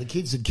 Anyway,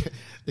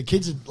 the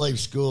kids would leave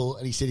school,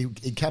 and he said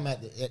he'd come out,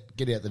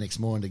 get out the next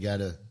morning to go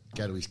to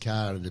his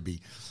car, and it'd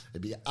be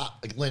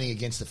up, leaning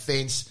against the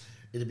fence.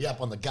 It'd be up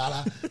on the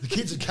gutter. The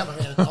kids would come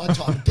around at night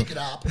time and pick it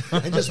up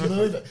and just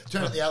move it,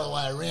 turn it the other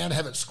way around,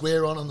 have it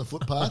square on the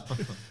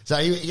footpath. So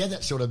he had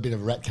that sort of bit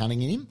of rat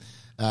cunning in him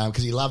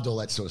because he loved all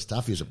that sort of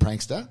stuff. He was a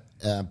prankster,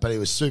 but he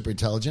was super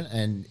intelligent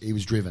and he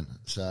was driven.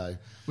 So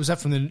was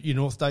that from your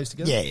North days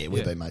together? Yeah,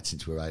 we've been mates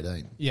since we were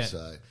 18. Yeah.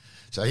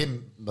 So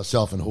him,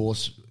 myself, and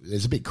Horse.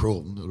 There's a bit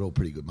cruel. We're all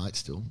pretty good mates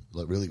still,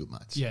 like really good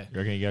mates. Yeah. You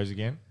reckon he goes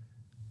again?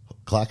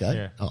 Clark, eh?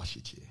 Yeah. Oh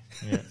shit,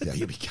 Yeah. yeah,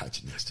 he'll be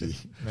coaching next year,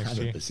 Next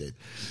year. 100%.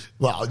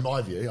 Well, in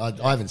my view,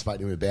 I haven't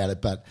spoken to him about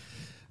it, but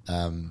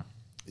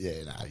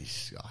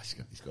he's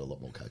got a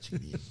lot more coaching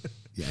in him.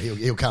 Yeah,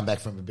 he'll come back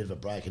from a bit of a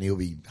break and he'll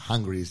be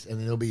hungry,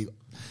 and there'll be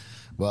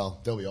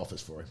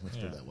offers for him. Let's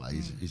put it that way.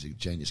 He's a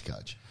genius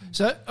coach.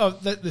 So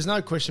there's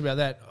no question about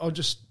that. I'll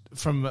just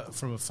from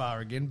afar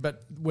again,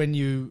 but when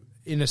you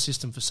in a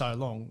system for so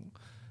long,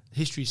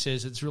 history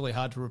says it's really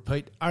hard to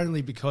repeat,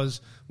 only because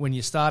when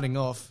you're starting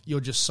off, you're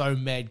just so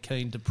mad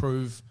keen to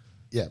prove.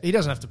 Yeah, he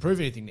doesn't have to prove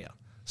anything now,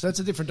 so it's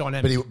a different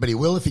dynamic. But he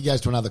will if he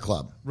goes to another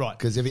club, right?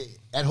 Because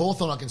at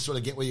Hawthorn, I can sort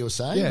of get what you were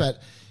saying,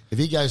 but if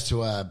he goes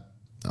to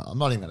I'm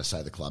not even going to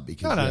say the club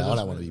because I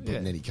don't want to be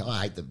putting any.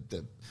 I hate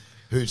the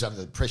who's under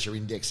the pressure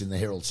index in the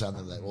Herald Sun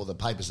or the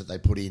papers that they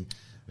put in.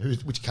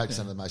 Which coach is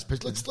under the most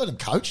pressure? Let's let him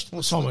coach.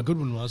 Well, Simon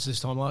Goodwin was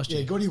this time last year.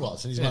 Yeah, good he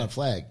was, and he's won a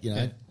flag, you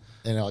know. Yeah.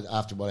 And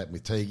after what happened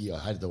with Teague, I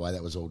hated the way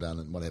that was all done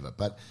and whatever.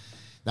 But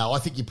no, I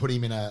think you put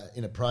him in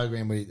a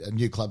program where a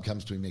new club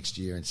comes to him next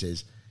year and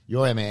says,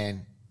 "You're our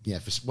man." You know,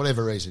 for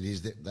whatever reason it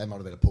is, they might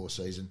have had a poor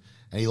season,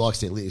 and he likes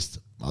their list.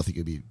 I think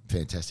it'd be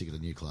fantastic at a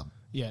new club.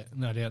 Yeah,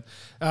 no doubt.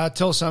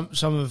 Tell some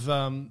of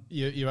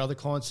your other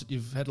clients that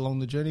you've had along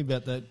the journey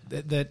about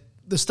that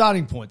the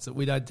starting points that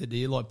we don't do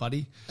here, like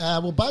Buddy.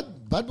 Well,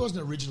 Bud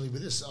wasn't originally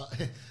with us.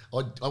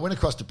 I went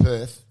across to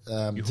Perth.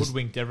 You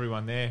hoodwinked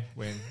everyone there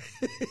when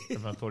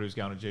everyone thought he was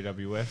going to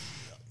GWS.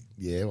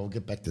 Yeah, we'll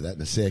get back to that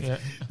in a sec. Yeah.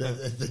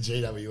 the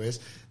GWS.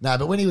 No,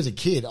 but when he was a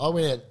kid, I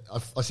went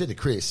out. I said to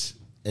Chris,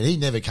 and he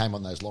never came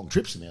on those long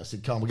trips with me. I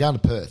said, "Come on, we're going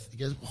to Perth." He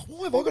goes,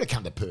 "Why have I got to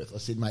come to Perth?" I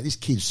said, "Mate, this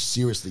kid's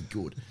seriously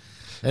good."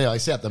 Anyway, I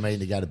set up the meeting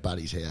to go to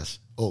Buddy's house.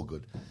 All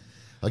good.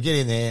 I get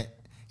in there.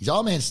 His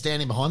old man's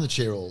standing behind the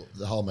chair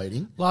the whole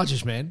meeting.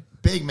 Largest man.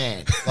 Big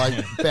man.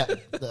 Like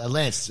about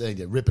Lance,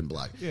 ripping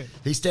bloke. Yeah.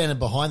 He's standing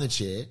behind the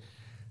chair.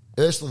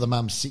 Ursula, the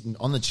mum's sitting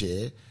on the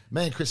chair.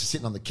 Me and Chris are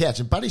sitting on the couch.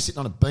 And Buddy's sitting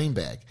on a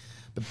beanbag.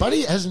 But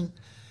Buddy hasn't...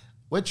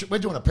 we're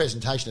doing a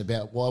presentation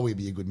about why we'd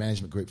be a good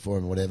management group for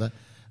him or whatever.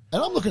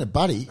 And I'm looking at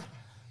Buddy.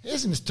 He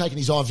hasn't taken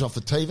his eyes off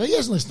the TV. He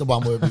hasn't listened to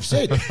one word we've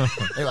said.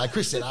 Anyway,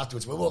 Chris said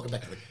afterwards, we're walking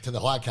back to the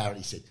hire car, and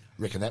he said,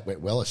 reckon that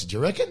went well? I said, you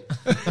reckon?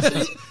 I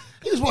said,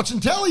 he was watching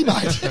telly,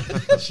 mate.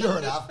 Sure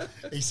enough,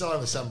 he signed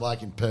with some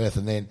bloke in Perth,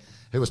 and then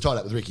who was tied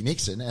up with Ricky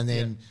Nixon, and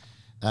then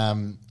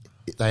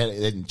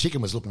then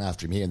Chicken was looking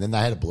after him here, and then they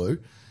had a blue.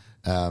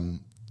 So,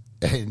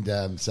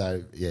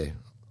 yeah,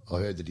 I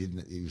heard that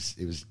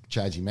he was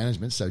changing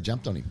management, so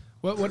jumped on him.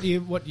 What year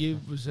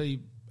was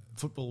he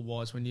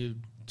football-wise when you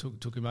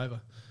took him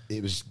over?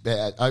 It was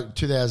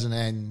 2000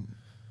 and...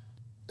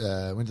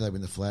 when did they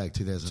win the flag?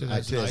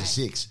 2008,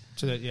 2006.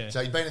 So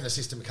he'd been in the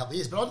system a couple of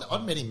years, but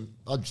I'd met him.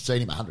 I'd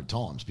seen him 100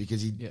 times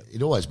because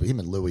he'd always been him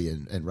and Louis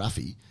and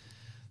Ruffy,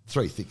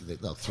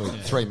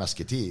 three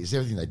musketeers.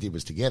 Everything they did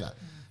was together.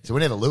 So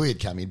whenever Louis had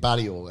come in,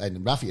 Buddy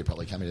and Ruffy had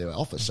probably come into our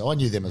office. So I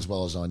knew them as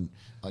well as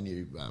I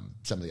knew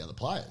some of the other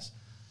players.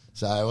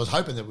 So I was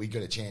hoping that we'd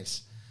get a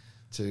chance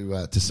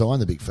to sign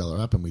the big fella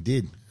up, and we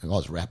did. And I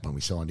was wrapped when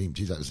we signed him.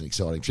 Geez, that was an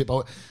exciting trip.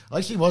 I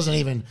actually wasn't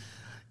even...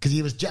 Because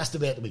he was just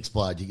about to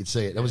explode, you could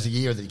see it. That was the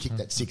year that he kicked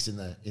that 6 in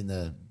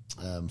the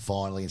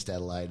final against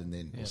Adelaide, and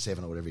then or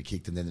 7 or whatever he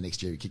kicked, and then the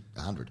next year he kicked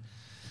 100.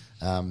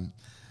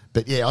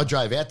 But yeah, I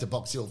drove out to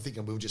Box Hill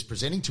thinking we were just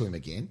presenting to him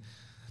again.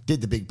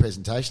 Did the big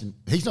presentation.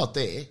 He's not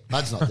there.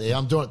 Bud's not there.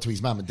 I'm doing it to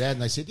his mum and dad,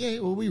 and they said, "Yeah,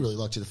 well, we really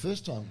liked you the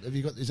first time.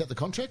 Is that the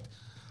contract?"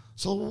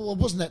 So well,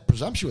 wasn't that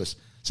presumptuous?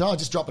 So I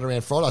just dropped it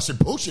around Friday. I said,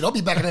 bullshit, I'll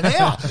be back in an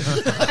hour.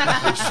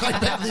 Straight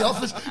back to the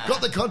office,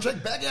 got the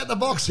contract back out to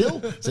Box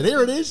Hill. Said,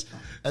 here it is.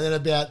 And then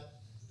about,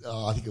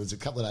 I think it was a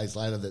couple of days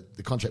later that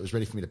the contract was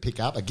ready for me to pick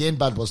up. Again,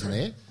 Bud wasn't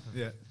there.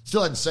 Yeah.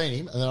 Still hadn't seen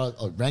him. And then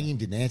I rang him,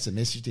 didn't answer,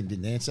 messaged him,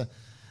 didn't answer.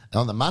 And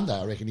on the Monday,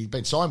 I reckon, he'd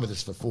been signed with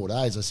us for 4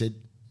 days. I said,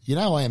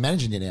 I am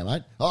managing you now,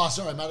 mate. Oh,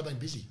 sorry, mate, I've been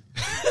busy.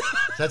 So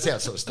that's how it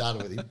sort of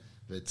started with him.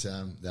 But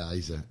no,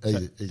 he's a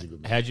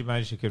good man. How'd you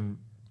manage to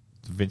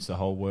convince the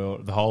whole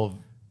world, the whole of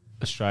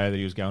Australia, that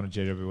he was going to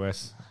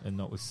GWS and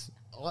not with...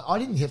 I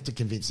didn't have to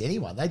convince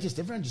anyone.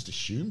 Everyone just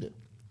assumed it.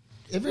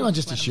 Everyone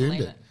just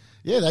assumed it.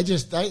 Yeah,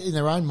 they in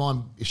their own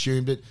mind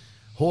assumed it.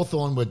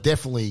 Hawthorn were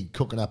definitely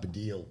cooking up a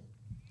deal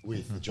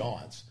with the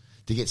Giants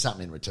to get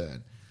something in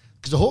return.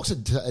 Because the Hawks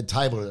had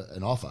tabled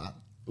an offer,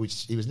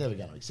 which he was never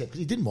going to accept, because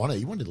he didn't want to.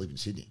 He wanted to live in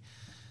Sydney.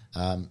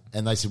 And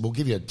they said, we'll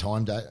give you a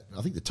time date.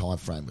 I think the time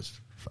frame was,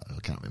 I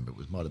can't remember,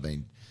 might have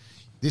been...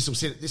 This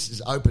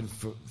is open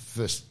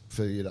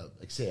for you to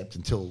accept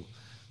until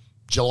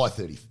July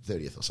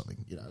 30th or something,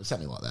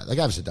 something like that. They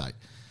gave us a date.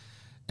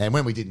 And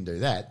when we didn't do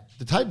that,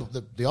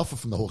 the offer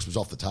from the Hawks was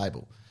off the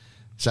table.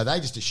 So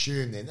they just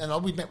assumed then,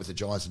 and we'd met with the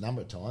Giants a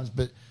number of times,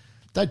 but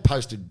they'd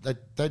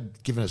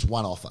given us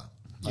one offer.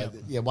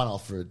 Yep. One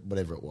offer,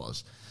 whatever it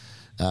was.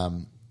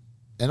 And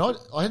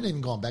I hadn't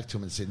even gone back to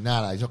him and said,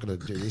 no, he's not going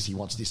to do this, he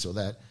wants this or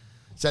that.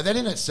 So that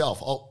in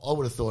itself, I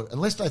would have thought,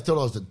 unless they thought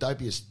I was the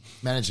dopiest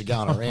manager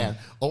going around,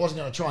 I wasn't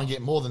going to try and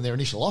get more than their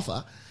initial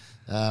offer.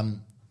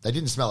 They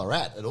didn't smell a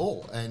rat at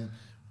all. And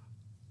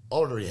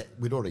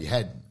we'd already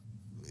had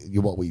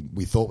what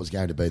we thought was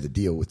going to be the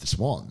deal with the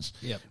Swans,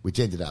 which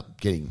ended up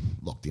getting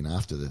locked in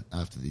after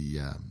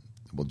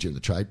during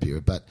the trade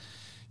period. But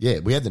yeah,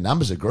 we had the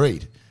numbers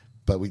agreed,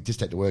 but we just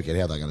had to work out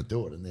how they're going to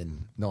do it. And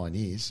then 9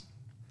 years,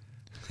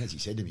 as he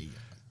said to me,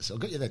 so I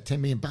got you that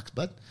 $10 million,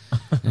 bud.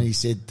 And he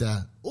said,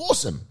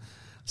 awesome.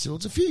 I said, well,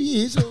 it's a few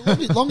years,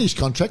 longish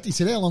contract. He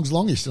said, how long's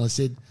longish? And I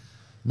said,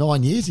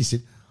 9 years. He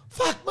said,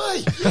 fuck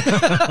me.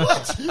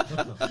 What?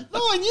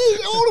 9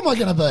 years? How old am I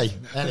going to be?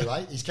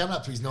 Anyway, he's coming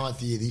up to his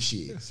 9th year this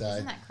year. So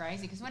isn't that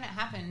crazy? Because when it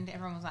happened,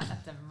 everyone was like,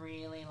 that's a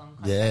really long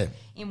contract. Yeah.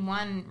 In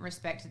one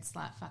respect, it's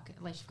like, fuck,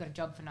 at least you've got a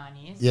job for 9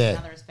 years. Yeah. In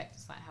another respect,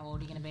 it's like, how old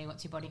are you going to be?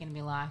 What's your body going to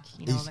be like?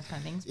 All those kind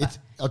of things. But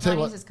I'll tell 9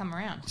 you years what, has come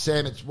around.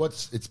 Sam,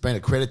 it's been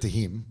a credit to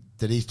him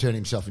that he's turned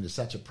himself into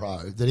such a pro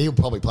that he'll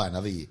probably play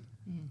another year.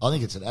 I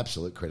think it's an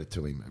absolute credit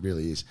to him. It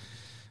really is.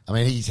 I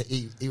mean,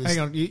 he was... Hang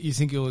on, you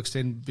think he'll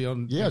extend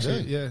beyond... Yeah, I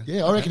do.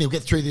 Yeah, I reckon he'll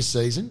get through this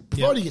season,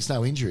 provided he gets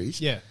no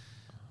injuries. Yeah.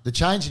 The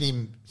change in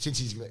him since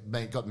he's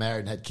got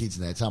married and had kids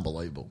and that, it's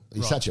unbelievable.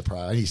 He's such a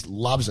pro, and he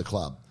loves the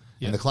club,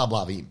 and the club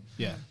love him.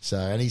 Yeah. So,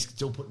 and he's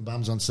still putting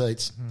bums on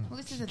seats. Well,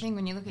 this is the thing,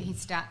 when you look at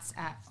his stats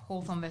at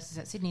Hawthorn versus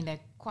at Sydney, they're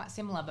quite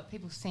similar, but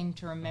people seem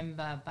to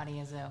remember Buddy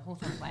as a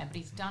Hawthorn player, but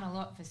he's done a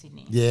lot for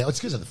Sydney. Yeah, it's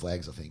because of the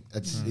flags, I think.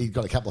 He's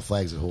got a couple of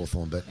flags at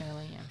Hawthorn, but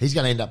he's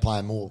going to end up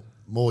playing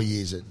more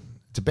years at...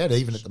 It's about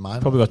even at the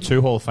moment. Probably got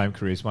 2 Hall of Fame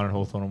careers, one at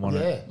Hawthorn and one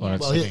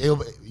at Sydney.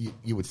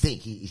 You would think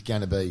he's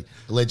going to be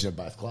a legend of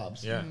both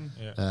clubs. Yeah.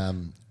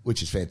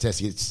 Which is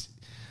fantastic.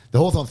 The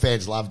Hawthorn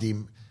fans loved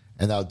him,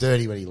 and they were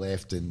dirty when he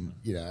left, and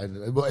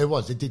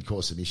it did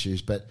cause some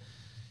issues, but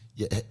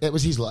yeah, it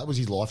was his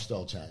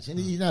lifestyle change, and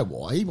you know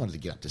why he wanted to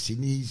get up to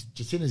Sydney. He's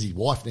Jacinta's his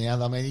wife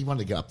now. I mean, he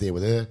wanted to get up there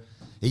with her.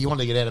 He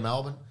wanted to get out of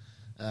Melbourne.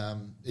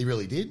 He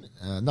really did.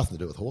 Nothing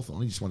to do with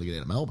Hawthorn. He just wanted to get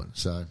out of Melbourne.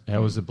 So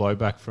how was the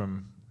blowback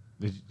from?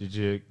 Did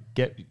you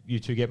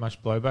two get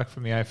much blowback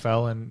from the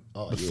AFL and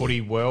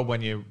footy world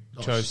when you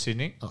chose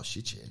Sydney? Oh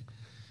shit,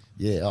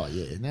 Yeah, oh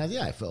yeah. Now the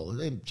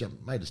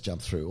AFL made us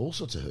jump through all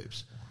sorts of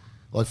hoops.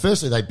 Like,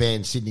 firstly, they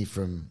banned Sydney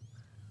from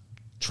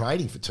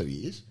trading for 2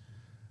 years.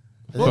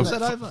 What was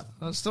that over?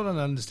 I still don't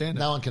understand it.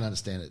 No one can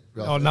understand it.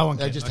 Right? Oh, no one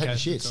can. They just take the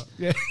shits.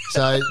 Yeah.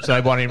 So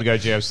they wanted him to go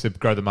GFs to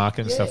grow the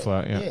market and stuff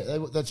like that. Yeah,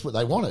 that's what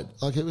they wanted.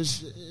 Like,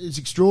 it's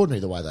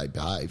extraordinary the way they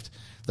behaved.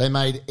 They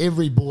made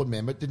every board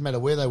member, it didn't matter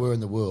where they were in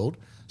the world,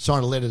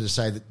 sign a letter to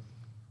say that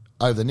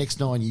over the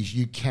next 9 years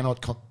you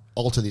cannot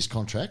alter this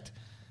contract.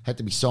 Had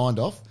to be signed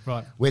off.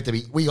 Right. We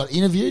got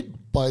interviewed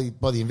by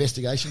the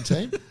investigation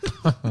team.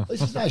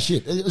 This is no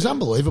shit. It was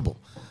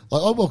unbelievable.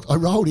 Like, I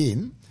rolled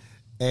in,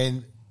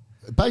 and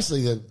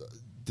basically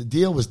the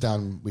deal was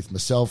done with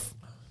myself,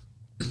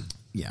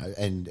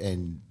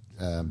 and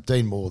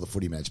Dean Moore, the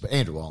footy manager, but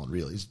Andrew Island,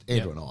 really. It's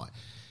Andrew and I.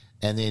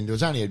 And then there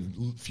was only a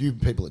few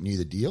people that knew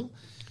the deal.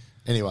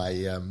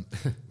 Anyway,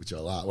 which I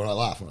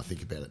laugh when I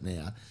think about it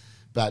now.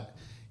 But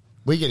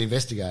we get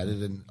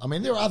investigated, and I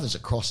mean, there are others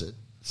across it.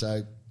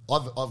 So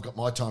I've got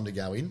my time to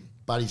go in.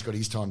 Buddy's got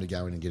his time to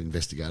go in and get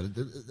investigated.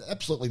 There's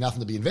absolutely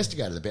nothing to be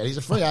investigated about. He's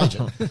a free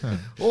agent.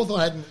 Although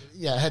I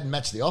hadn't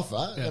matched the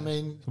offer. Yeah. I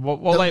mean, there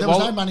was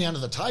no money under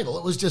the table.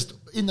 It was just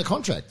in the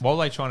contract. What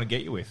were they trying to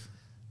get you with?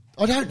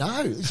 I don't know.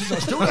 I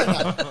still don't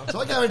know. So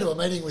I go into a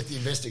meeting with the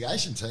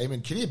investigation team,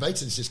 and Kinnear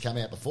Beatson's just come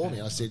out before me,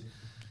 and I said,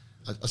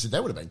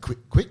 that would have been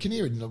quick.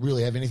 Kinnear didn't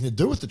really have anything to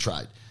do with the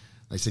trade.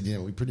 They said,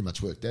 we pretty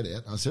much worked that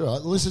out. I said, all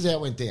right, well, this is how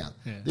it went down.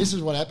 Yeah. This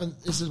is what happened.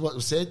 This is what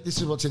was said. This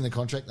is what's in the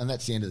contract, and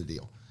that's the end of the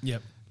deal.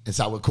 Yep. And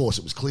so, of course,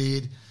 it was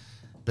cleared.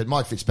 But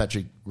Mike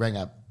Fitzpatrick rang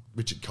up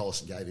Richard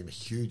Collison, gave him a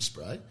huge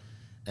spray.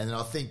 And then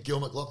I think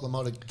Gil McLaughlin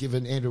might have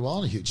given Andrew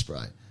Island a huge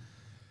spray.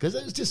 Because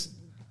it was just,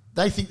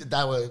 they think that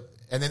they were,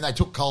 and then they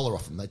took COLA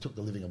off them. They took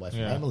the living away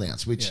from home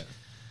allowance, which,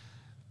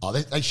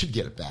 they should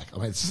get it back. I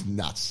mean, it's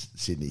nuts,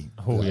 Sydney.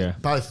 Oh, yeah.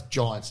 Both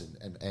Giants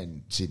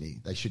and Sydney,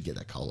 they should get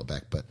that COLA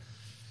back. But,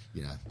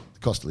 the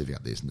cost of living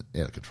up there is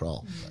out of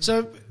control.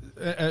 So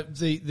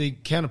the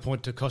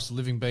counterpoint to cost of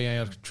living being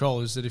out of control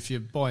is that if you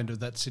buy into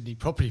that Sydney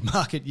property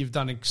market, you've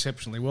done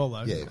exceptionally well,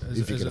 though. Yeah,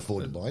 if you can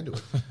afford to buy into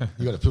it.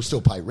 You've got to still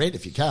pay rent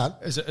if you can't.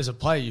 As a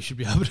player, you should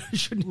be able to,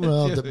 shouldn't you?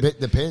 Well, it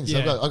depends.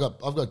 Yeah.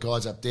 I've got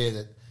guys up there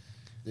that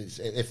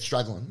they're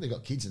struggling. They've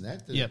got kids in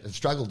that have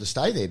struggled to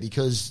stay there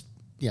because,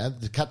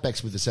 the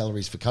cutbacks with the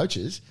salaries for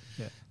coaches.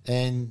 Yeah.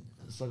 And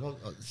it's like,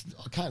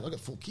 I can't. I've got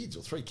 4 kids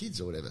or 3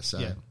 kids or whatever. So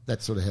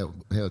that's sort of how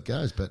it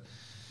goes. But,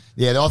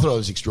 I thought it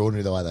was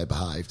extraordinary the way they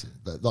behaved.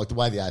 Like the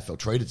way the AFL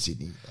treated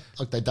Sydney.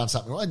 Like they'd done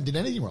something right and did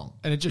anything wrong.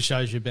 And it just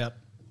shows you about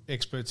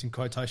experts in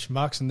quotation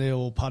marks, and they're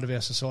all part of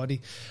our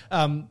society.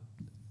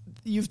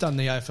 You've done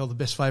the AFL the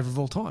best favour of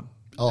all time.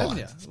 Haven't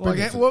you?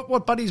 Like,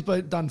 what Buddy's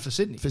done for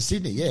Sydney? For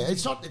Sydney, yeah.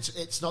 It's not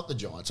the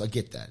Giants. I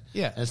get that.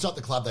 Yeah. And it's not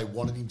the club they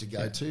wanted him to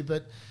go to,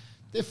 but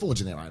they're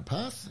forging their own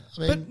path.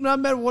 I mean, but no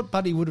matter what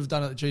Buddy would have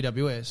done at the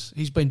GWS,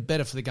 he's been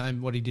better for the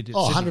game what he did at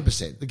Sydney.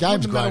 100%. The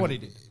game's grown. No matter what he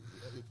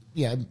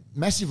did.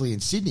 Massively in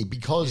Sydney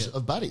because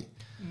of Buddy.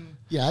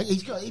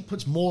 He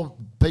puts more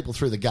people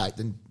through the gate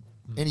than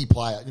any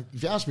player.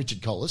 If you ask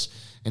Richard Collis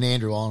and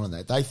Andrew Island on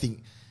that, they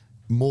think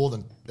more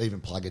than even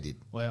Plugger did.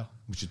 Wow.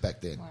 Which is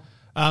back then.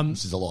 Wow.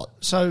 This is a lot.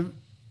 So,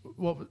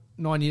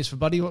 9 years for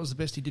Buddy? What was the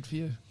best he did for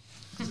you?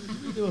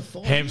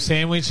 Ham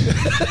sandwich. No,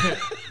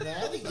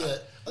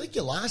 I think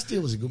your last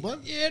deal was a good one.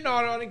 Yeah, no,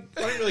 I didn't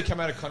really come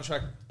out of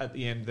contract at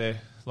the end there.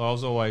 Like, I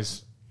was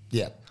always...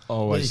 Yeah.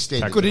 Always.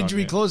 Good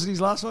injury clause in his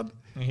last one?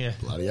 Yeah.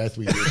 Bloody oath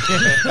we did.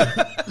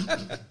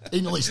 He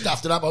nearly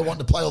stuffed it up. I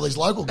wanted to play all these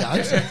local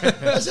games.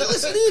 I said,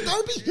 listen here,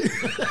 Dopey.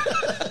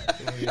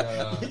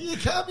 You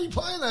can't be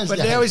playing those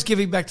games. But now he's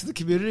giving back to the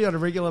community on a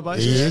regular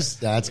basis. He is.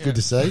 That's good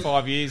to see.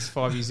 5 years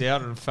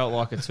out, and felt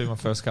like it too my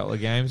first couple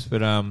of games.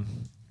 But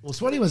well,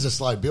 Swanee was a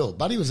slow build.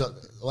 Buddy was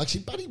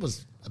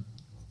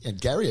and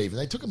Gary even,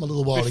 they took him a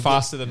little while a bit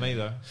faster than me,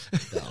 though.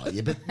 I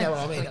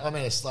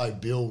mean a slow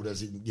build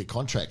as in your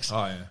contracts.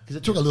 Oh, yeah. Because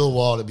it took a little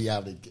while to be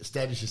able to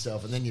establish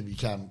yourself, and then you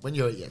become, when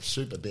you're at your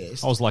super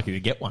best. I was lucky to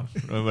get one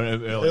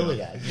early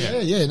days.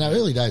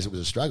 Early days it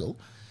was a struggle.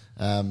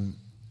 But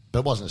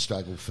it wasn't a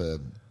struggle for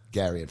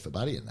Gary and for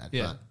Buddy and that.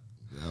 Yeah.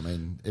 But, I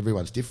mean,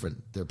 everyone's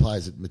different. There are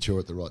players that mature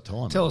at the right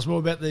time. Tell us more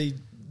about the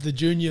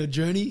junior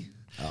journey.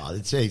 Oh,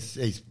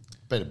 he's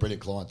been a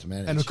brilliant client to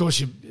manage. And of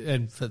course,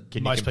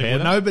 most people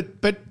know,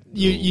 but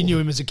you knew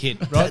him as a kid,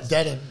 right?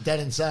 Dad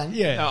and son.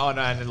 Yeah. Oh,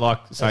 no,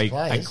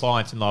 and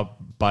clients and like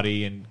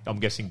Buddy, and I'm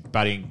guessing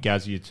Buddy and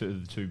Gazzy are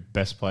the two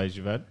best players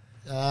you've had.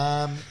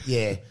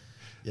 Yeah.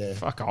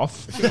 Fuck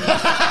off. I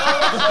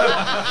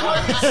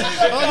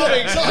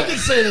can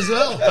see it as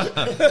well.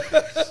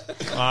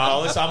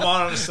 Listen, I'm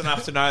honest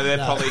enough to know they're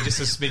probably just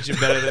a smidgen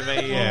better than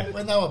me. Yeah. Well,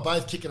 when they were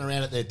both kicking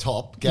around at their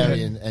top,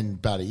 Gary and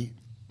Buddy,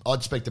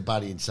 I'd speak to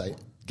Buddy and say,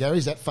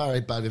 Gary's that far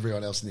above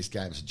everyone else in this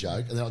game. It's a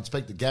joke. And then I'd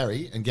speak to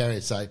Gary, and Gary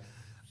would say,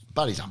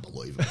 Buddy's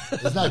unbelievable.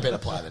 There's no better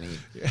player than him.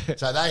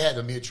 So they had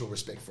a mutual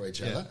respect for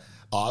each other.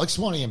 Oh, like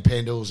Swanee and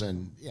Pendles,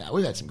 and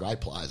we've had some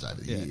great players over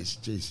the years.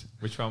 Jeez.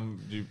 Which one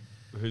do you...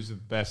 who's the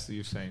best that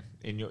you've seen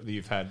that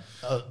you've had?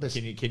 Best-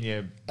 Can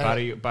you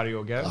buddy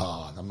or go?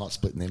 Oh, I'm not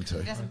splitting them two.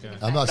 Okay.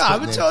 I'm not No,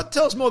 splitting but them.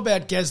 tell us more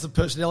about Gaz, the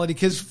personality,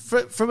 because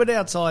from an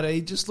outsider,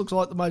 he just looks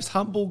like the most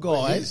humble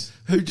guy is.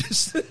 who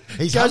just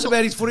He's goes humble.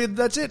 about his footy and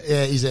that's it.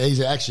 Yeah,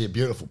 he's actually a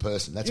beautiful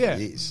person. That's Yeah. what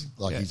he is.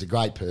 Like, Yeah. he's a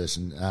great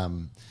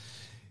person.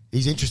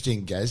 He's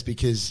interesting, Gaz,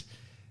 because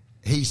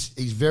he's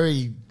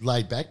very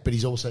laid back, but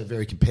he's also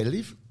very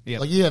competitive. Yeah.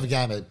 Like, you have a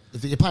game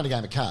if you're playing a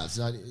game of cards,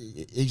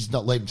 he's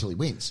not leaving until he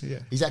wins. Yeah.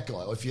 He's that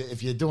guy.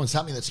 If you're doing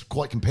something that's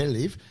quite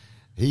competitive,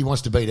 he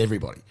wants to beat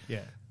everybody.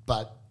 Yeah.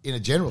 But in a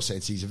general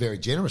sense, he's a very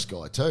generous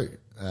guy too.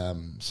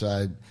 He's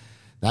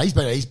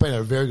been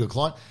a very good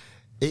client.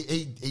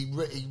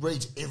 He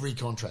reads every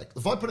contract.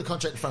 If I put a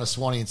contract in front of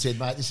Swanee and said,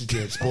 "Mate, this is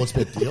your sports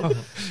bet deal,"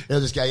 he'll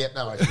just go, "Yep,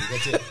 no worries,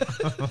 that's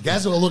it."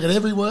 Gaz will look at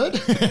every word,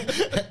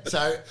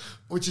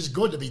 which is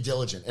good to be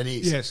diligent. It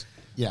is. Yes.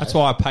 You know, That's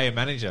why I pay a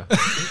manager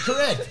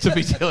correct. to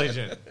be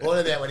diligent.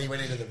 What about when he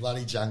went into the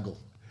bloody jungle?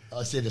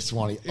 I said to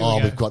Swanee, we go.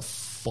 we've got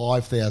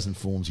 5,000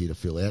 forms here to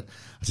fill out.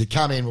 I said,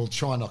 come in, we'll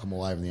try and knock them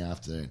all over in the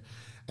afternoon.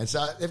 And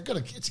so they've got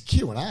it's a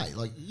Q&A.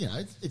 Like, you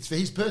know, it's for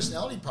his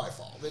personality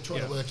profile. They're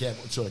trying to work out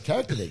what sort of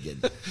character they're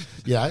getting.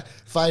 You know,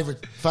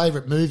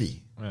 favourite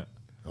movie. Yeah.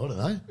 I don't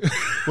know.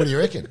 What do you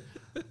reckon?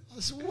 I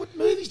said, well, what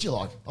movies do you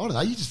like? I don't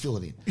know. You just fill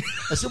it in.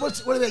 I said, what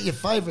about your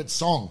favourite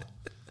song?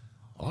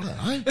 I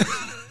don't know.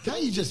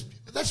 Can't you just...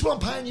 That's what I'm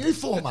paying you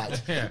for,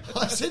 mate. Yeah.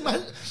 I said,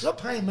 mate, you're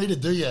not paying me to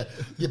do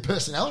your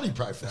personality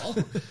profile.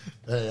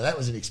 That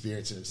was an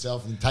experience in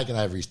itself. And taking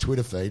over his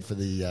Twitter feed for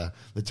the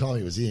time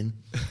he was in.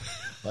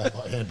 I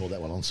handballed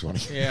that one on, Swanee.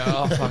 Yeah,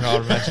 oh, fuck, I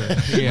would imagine.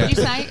 Yeah.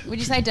 Would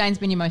you say Dane's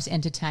been your most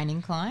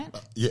entertaining client?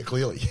 Yeah,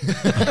 clearly.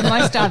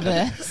 Most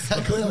diverse?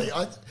 Clearly.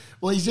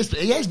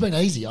 He has been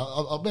easy.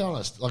 I'll be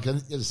honest. Like,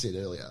 as I said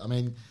earlier, I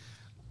mean,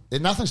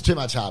 nothing's too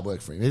much hard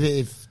work for him.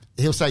 If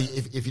he'll say,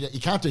 if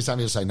you can't do something,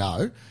 he'll say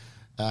no.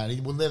 And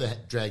he will never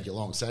drag you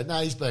along. So, no,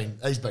 he's been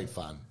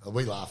fun.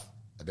 We laugh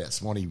about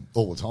Swanee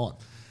all the time.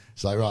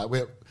 So, right,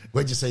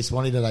 where'd you see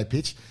Swanee today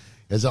pitch?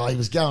 As he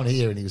was going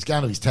here and he was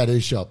going to his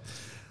tattoo shop.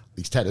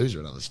 His tattoos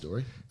are another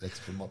story.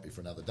 Might be for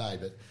another day.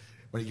 But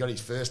when he got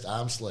his first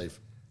arm sleeve,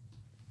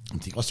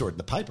 I saw it in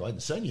the paper. I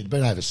hadn't seen you. He'd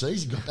been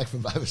overseas. He got back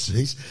from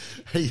overseas.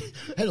 He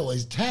had all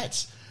these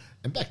tats.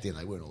 And back then,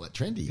 they weren't all that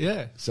trendy.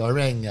 Yeah. So I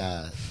rang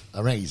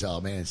his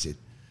old man and said,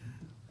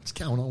 what's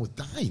going on with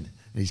Dane?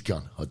 And he's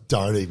gone, oh,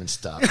 don't even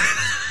start.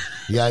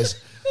 He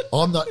goes,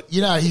 I'm not,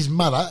 his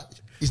mother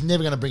is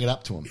never going to bring it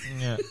up to him.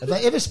 Yeah.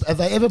 Have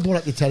they ever brought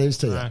up your tattoos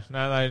to you?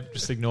 No, they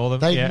just ignore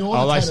them. They ignore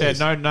the they tattoos.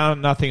 said no,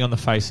 nothing on the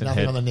face and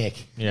Nothing head. on the neck.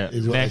 Yeah,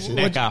 is what they said.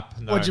 neck up.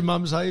 No. What'd your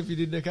mum say if you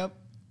did neck up?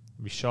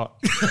 Be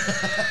shot.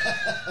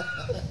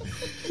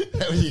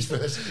 That was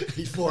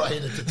his foray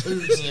into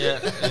tattoos. Yeah.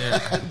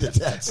 The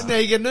tats. Now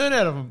you get an earn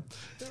out of them.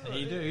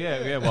 You do,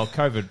 yeah. Well,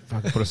 COVID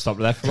fucking put a stop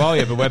to that for a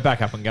while, but we're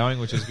back up and going,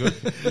 which is good.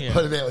 Yeah.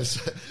 What about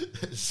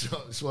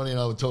Swanee and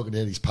I were talking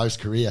about his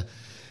post-career,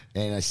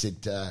 and I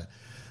said,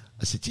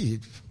 gee,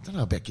 I don't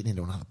know about getting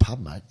into another pub,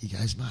 mate. He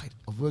goes, mate,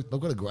 I've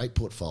got a great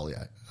portfolio.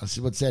 I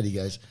said, what's that? He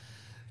goes,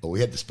 well, we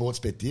had the sports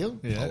bet deal.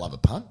 Yeah. I love a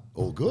punt.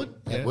 All good.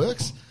 That Yeah.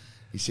 works.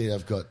 He said,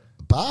 I've got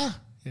a bar.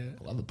 Yeah.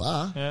 I love a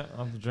bar. Yeah, I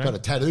love the drink. Got a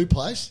tattoo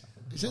place.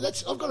 He said,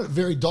 I've got a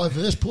very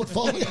diverse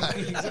portfolio.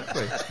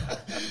 Exactly.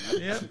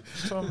 Yeah,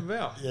 that's what I'm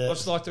about. Yeah. I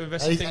just like to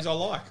invest And in he- things I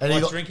like. and he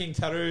Like got- drinking,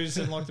 tattoos,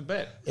 and like to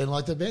bet. And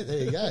like the bet, there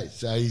you go.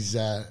 So he's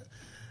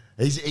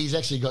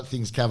actually got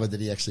things covered that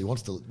he actually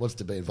wants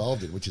to be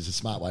involved in, which is a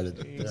smart way to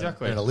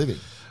Exactly. earn a living.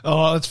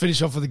 Oh, let's finish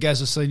off with the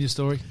Gazza senior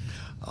story.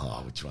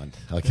 Oh, which one?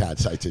 I can't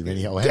say too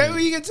many. Yeah, well,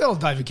 you can tell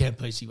David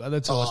Campese one.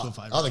 That's always my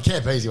favourite. Oh, the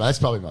Campese one. That's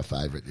probably my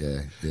favourite.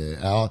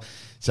 Yeah.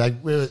 So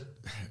we're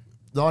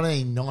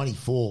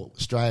 1994.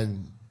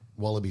 Australian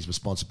Wallabies were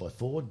sponsored by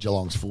Ford.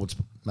 Geelong's Geelong's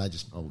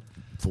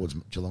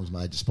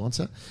major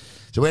sponsor.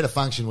 So we had a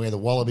function where the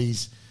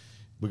Wallabies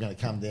were going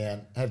to come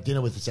down, have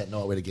dinner with us that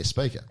night. We had a guest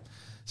speaker.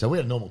 So we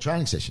had a normal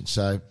training session.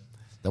 So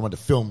they wanted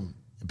to film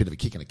a bit of a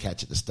kick and a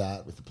catch at the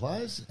start with the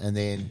players, and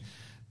then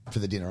for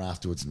the dinner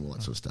afterwards and all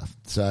that sort of stuff.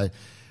 So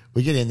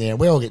we get in there and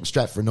we're all getting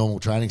strapped for a normal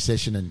training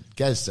session, and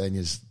Gaz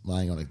Senior's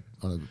laying on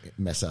a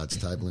massage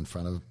table in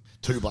front of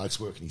two blokes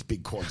working his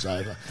big quads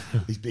over,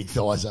 his big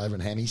thighs over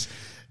and hammies.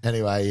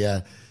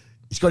 Anyway,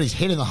 he's got his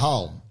head in the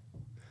hole,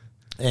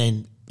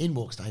 and in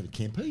walks David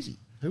Campese,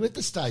 who at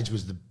the stage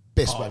was the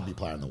best rugby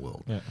player in the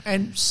world. Yeah.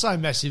 And so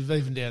massive,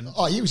 even down.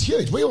 Oh, he was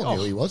huge. We all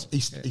knew who he was.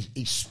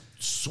 He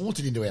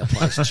sauntered into our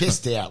place,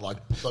 chest out, like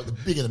the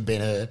bigger than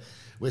Ben Hur.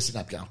 We're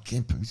sitting up going,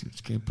 Campese, it's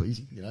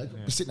Campese.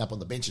 We're sitting up on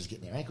the benches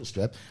getting our ankle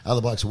strapped.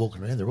 Other blokes are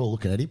walking around. They're all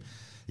looking at him.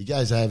 He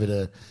goes over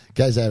to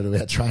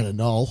our trainer,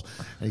 Noel,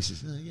 and he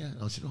says, yeah.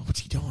 And I said,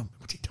 what's he doing?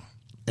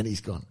 And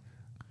he's gone,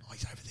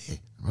 he's over there.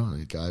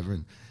 Right, I go over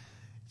and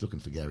he's looking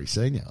for Gary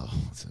Senior. I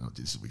said,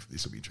 this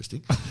will be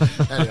interesting.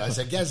 Anyway,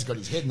 so Gaz's got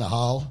his head in the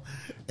hole,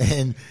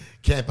 and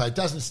Campo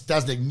doesn't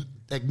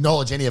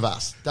acknowledge any of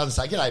us. Doesn't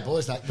say, g'day,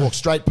 boys. No, walks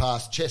straight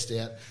past, chest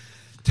out,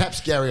 taps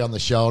Gary on the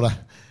shoulder.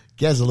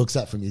 Gazza looks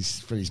up from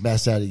his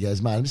massage. He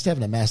goes, mate, I'm just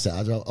having a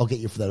massage. I'll get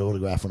you for that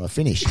autograph when I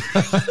finish.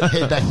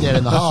 Head back down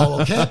in the hole.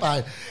 Well,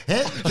 Campo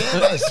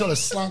sort of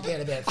slunk out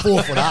about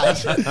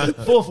 4'8".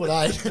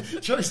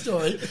 4'8". True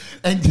story.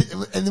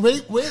 And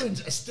we're in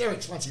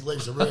hysterics once he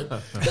leaves the room.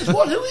 He goes,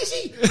 what? Who is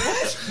he?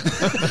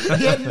 What?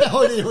 He had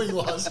no idea who he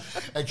was.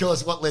 And of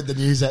course, what led the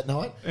news that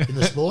night in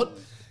the sport?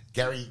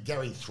 Gary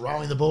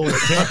throwing the ball at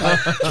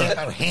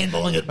Campo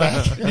handballing it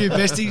back. New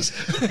besties.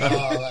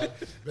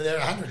 But there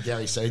are 100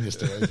 Gary Senior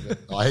stories.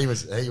 But, he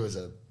was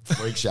a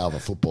freak show of a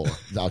footballer.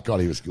 No, God,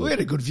 he was good. We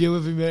had a good view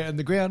of him out on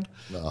the ground.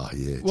 Oh,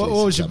 yeah. What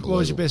was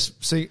your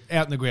best see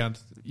out in the ground?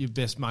 Your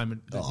best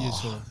moment that you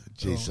saw?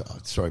 Jeez, I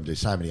saw him do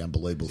so many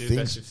unbelievable things.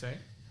 Best you've seen?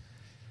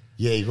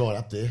 Yeah, he's right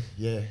up there.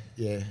 Yeah.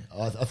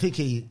 I think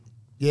he's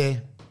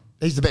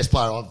the best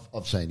player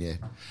I've seen, yeah.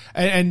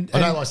 And I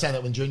don't like saying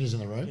that when Junior's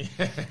in the room.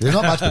 There's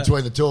not much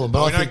between the two of them.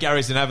 But I know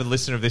Gary's an avid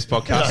listener of this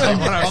podcast.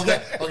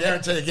 I'll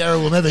guarantee you Gary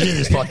will never hear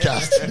this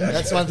podcast.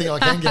 That's one thing I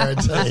can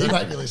guarantee. He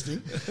won't be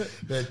listening.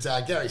 But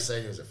Gary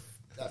Senior was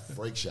a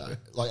freak show,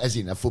 like as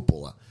in a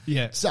footballer.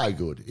 Yeah. So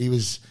good. He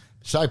was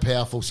so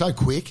powerful, so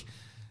quick,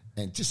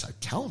 and just so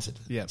talented.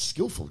 Yeah.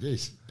 Skillful,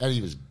 geez. And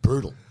he was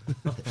brutal.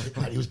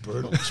 Mate, he was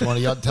brutal.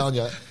 Swanee, I'm telling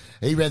you,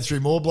 he ran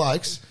through more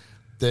blokes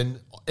than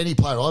any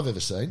player I've ever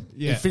seen.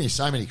 Yeah. He finished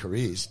so many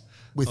careers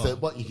with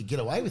what you could get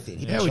away with it.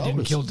 He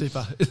didn't kill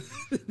Dipper.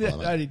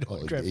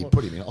 He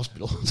put him in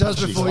hospital. So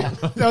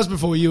that was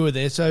before you were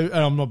there. So and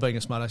I'm not being a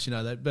smartass, you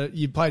know that. But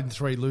you played in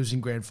 3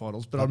 losing grand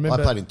finals. But I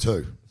remember I played in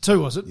 2. 2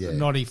 was it? Yeah.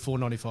 94,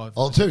 95.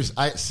 Oh, 2 is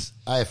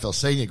AFL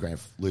senior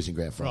losing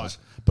grand finals,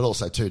 but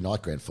also 2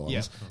 night grand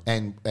finals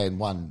and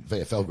 1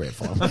 VFL grand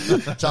final.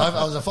 So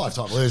I was a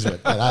 5-time loser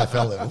at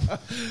AFL level.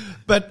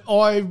 But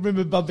I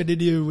remember bumping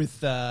into you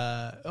with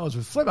I was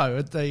with Flemo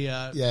at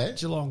the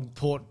Geelong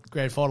Port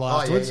grand final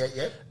afterwards.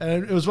 Yeah.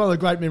 And it was one of the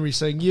great memories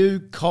seeing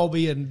you,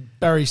 Colby, and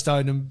Barry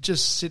Stoneham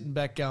just sitting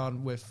back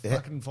going, we've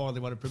fucking finally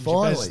won a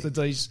premiership as the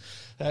D's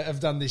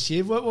have done this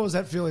year. What was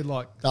that feeling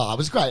like? Oh, it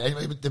was great.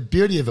 And the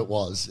beauty of it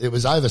was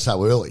over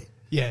so early.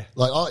 Yeah.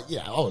 Like,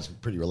 I was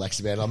pretty relaxed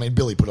about it. I mean,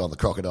 Billy put on the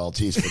crocodile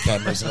tears for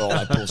cameras and all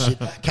that bullshit.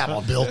 Come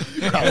on, Bill.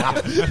 Grow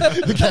up.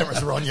 The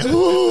cameras are on you.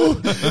 Ooh,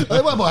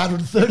 they won by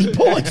 130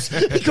 points.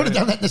 He could have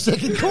done that in the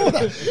second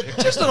quarter.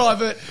 Just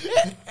that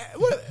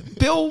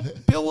Bill,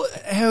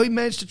 how he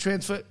managed to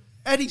transfer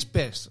at his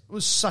best,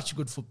 was such a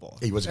good footballer.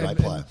 He was a great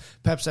player. And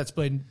perhaps that's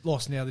been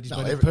lost now that he's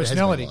been a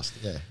personality.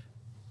 Yeah.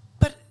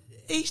 But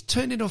he's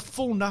turned into a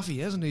full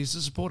nuffy, hasn't he, as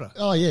a supporter?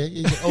 Oh,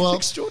 yeah. Well,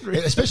 extraordinary.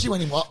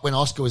 Especially when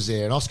Oscar was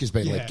there, and Oscar's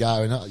been let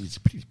go, and he's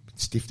pretty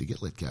stiff to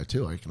get let go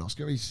too, I reckon,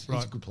 Oscar. He's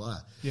a good player.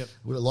 Yep.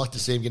 Would have liked to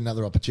see him get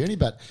another opportunity,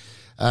 but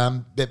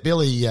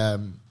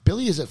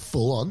Billy is at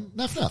full on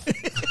nuff.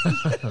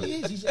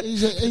 He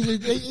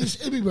is.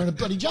 He'll be wearing a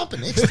bloody jumper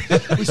next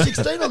with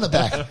 16 on the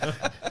back.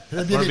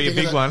 It'll be a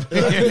big one.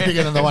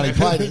 Bigger than the one he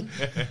played in.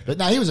 But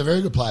no, he was a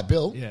very good player,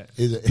 Bill. Yeah.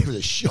 He was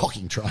a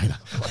shocking trainer.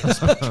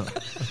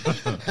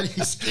 And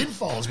his skin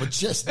folds were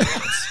just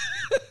nuts.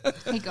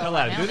 He got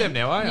allowed to do them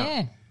now, are you?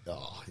 Yeah.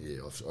 Oh,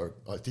 yeah,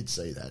 I did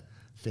see that.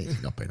 Fancy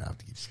not being able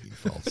to give skin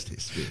folds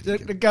tests.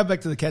 Go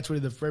back to the Cats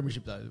winning the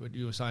premiership, though, what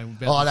you were saying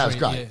about that was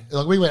great.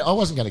 Yeah. Like I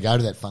wasn't going to go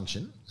to that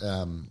function.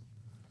 I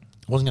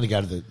wasn't going to go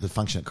to the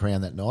function at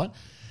Crown that night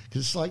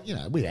because it's like,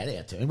 we had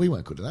our turn. We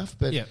weren't good enough.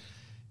 But,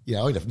 we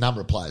had a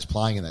number of players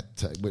playing in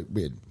that.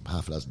 We had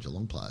half a dozen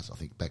Geelong players, I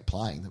think, back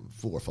playing,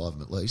 4 or 5 of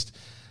them at least.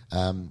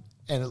 And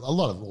a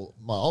lot of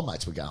my old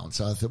mates were going,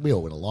 so I thought we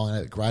all went along and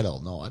had a great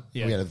old night.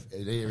 Yeah. We had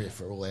an area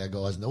for all our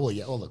guys, and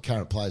all the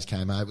current players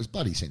came over. It was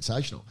bloody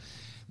sensational.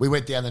 We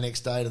went down the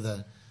next day to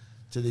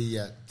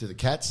the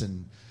Cats,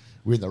 and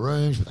we're in the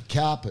rooms with a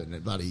cup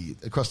and bloody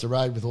across the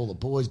road with all the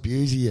boys,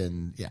 Busey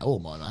and all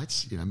my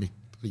mates,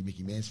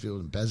 Mickey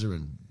Mansfield and Bazza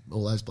and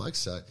all those blokes.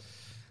 So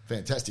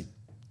fantastic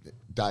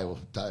day or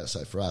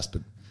so for us,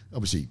 but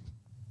obviously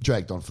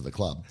dragged on for the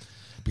club.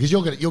 Because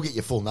you'll get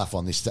your full nuff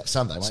on this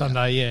Sunday, won't you?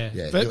 Sunday,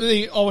 yeah. But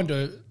I went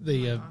to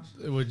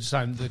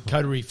the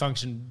coterie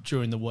function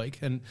during the week,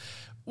 and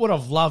what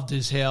I've loved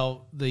is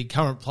how the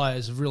current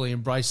players have really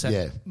embraced that.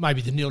 Yeah.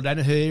 Maybe the Neil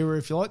Danaher era,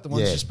 if you like, the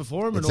ones just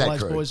before him, and all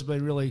those boys have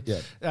been really.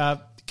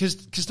 Because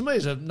to me,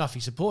 as a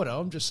Nuffy supporter,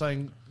 I'm just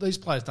saying these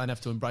players don't have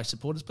to embrace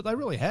supporters, but they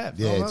really have.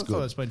 Yeah, I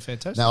thought it's been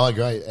fantastic. No, I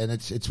agree, and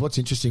it's what's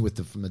interesting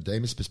from the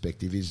Demons'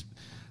 perspective is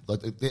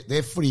like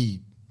their footy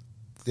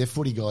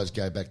guys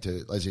go back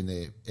to, as in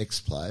their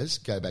ex-players,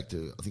 go back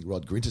to, I think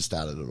Rod Grinter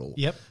started it all.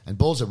 Yep. And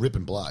Ball's a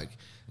ripping bloke.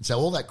 And so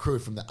all that crew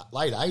from the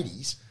late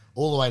 80s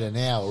all the way to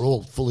now are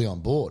all fully on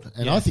board.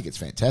 And I think it's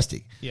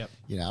fantastic. Yep.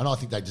 And I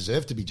think they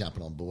deserve to be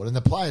jumping on board. And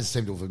the players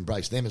seem to have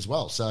embraced them as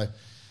well. So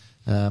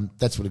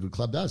that's what a good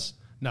club does.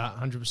 No,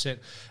 100%.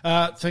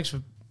 Thanks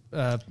for...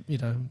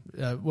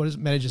 what is it?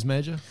 Manager's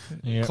manager?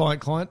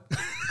 Yep. Client.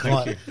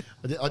 I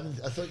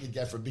thought you'd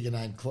go for a bigger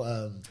name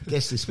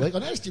guest this week. I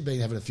noticed you've been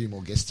having a few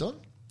more guests on.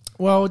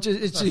 Well,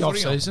 it's the off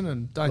season,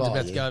 and Dane's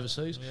about to go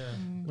overseas.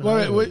 Yeah.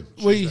 Well,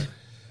 we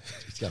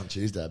go on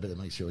Tuesday. I better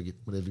make sure we get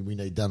whatever we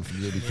need done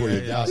from you before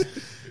you go.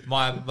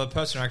 The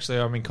person actually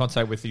I'm in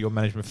contact with, your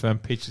management firm,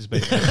 Pitch, has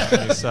been so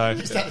You're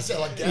starting to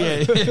sound like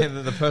Gary.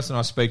 the person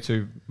I speak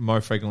to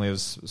more frequently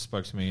has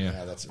spoke to me.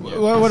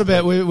 Well, what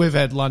about we've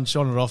had lunch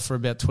on and off for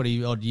about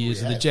 20 odd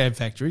years at the Jam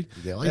Factory.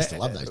 Yeah, I used to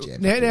love those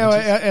Jam Factory. Now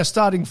our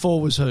starting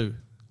four was who?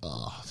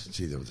 Oh,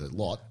 gee, there was a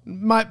lot,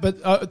 mate.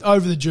 But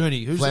over the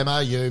journey, who's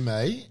Flemmo, you,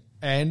 me,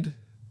 and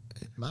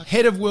Mark.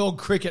 Head of world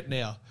cricket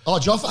now. Oh,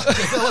 Joffa.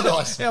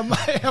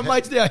 our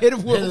mate's now head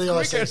of world head of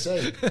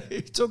the cricket.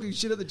 He's talking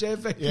shit at the Jam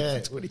Factory. Yeah.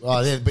 We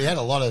had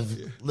a lot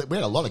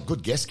of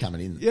good guests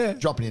coming in. Yeah.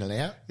 Dropping in and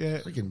out. Yeah.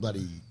 Freaking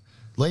bloody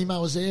Lima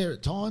was there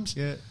at times.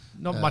 Yeah.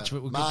 Not much of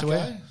it we'll get to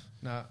Marco.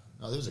 No.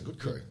 Oh, there was a good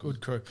crew. Good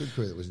crew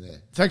that was there.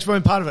 Thanks for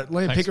being part of it.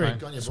 Liam Thanks,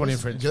 Pickering. Swanee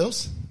and friends.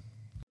 Girls.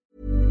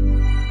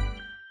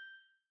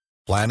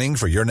 Planning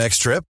for your next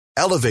trip?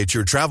 Elevate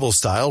your travel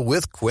style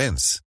with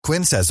Quince.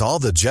 Quince has all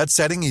the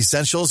jet-setting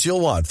essentials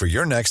you'll want for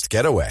your next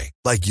getaway,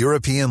 like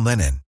European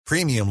linen,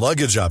 premium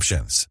luggage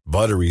options,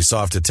 buttery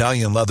soft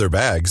Italian leather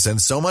bags,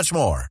 and so much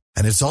more.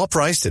 And it's all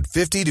priced at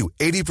 50 to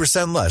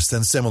 80% less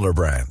than similar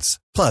brands.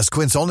 Plus,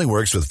 Quince only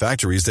works with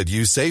factories that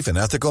use safe and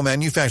ethical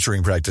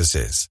manufacturing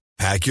practices.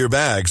 Pack your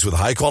bags with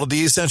high-quality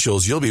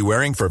essentials you'll be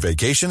wearing for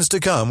vacations to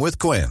come with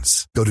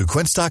Quince. Go to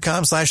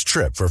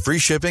quince.com/trip for free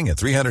shipping and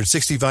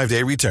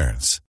 365-day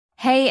returns.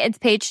 Hey, it's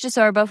Paige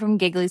DeSorbo from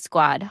Giggly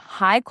Squad.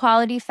 High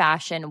quality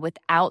fashion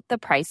without the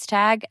price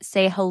tag.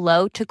 Say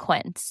hello to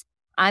Quince.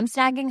 I'm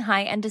snagging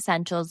high-end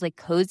essentials like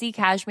cozy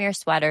cashmere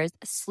sweaters,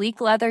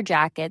 sleek leather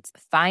jackets,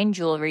 fine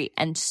jewelry,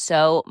 and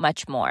so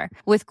much more.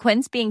 With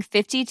Quince being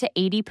 50 to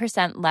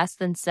 80% less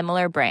than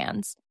similar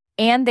brands.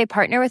 And they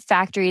partner with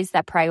factories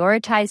that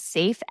prioritize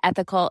safe,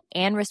 ethical,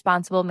 and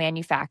responsible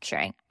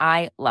manufacturing.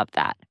 I love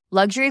that.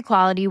 Luxury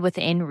quality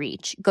within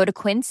reach. Go to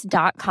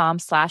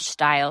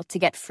quince.com/style to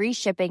get free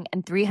shipping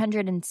and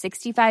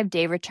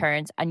 365-day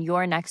returns on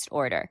your next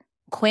order.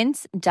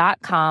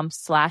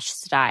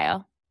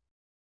 Quince.com/style.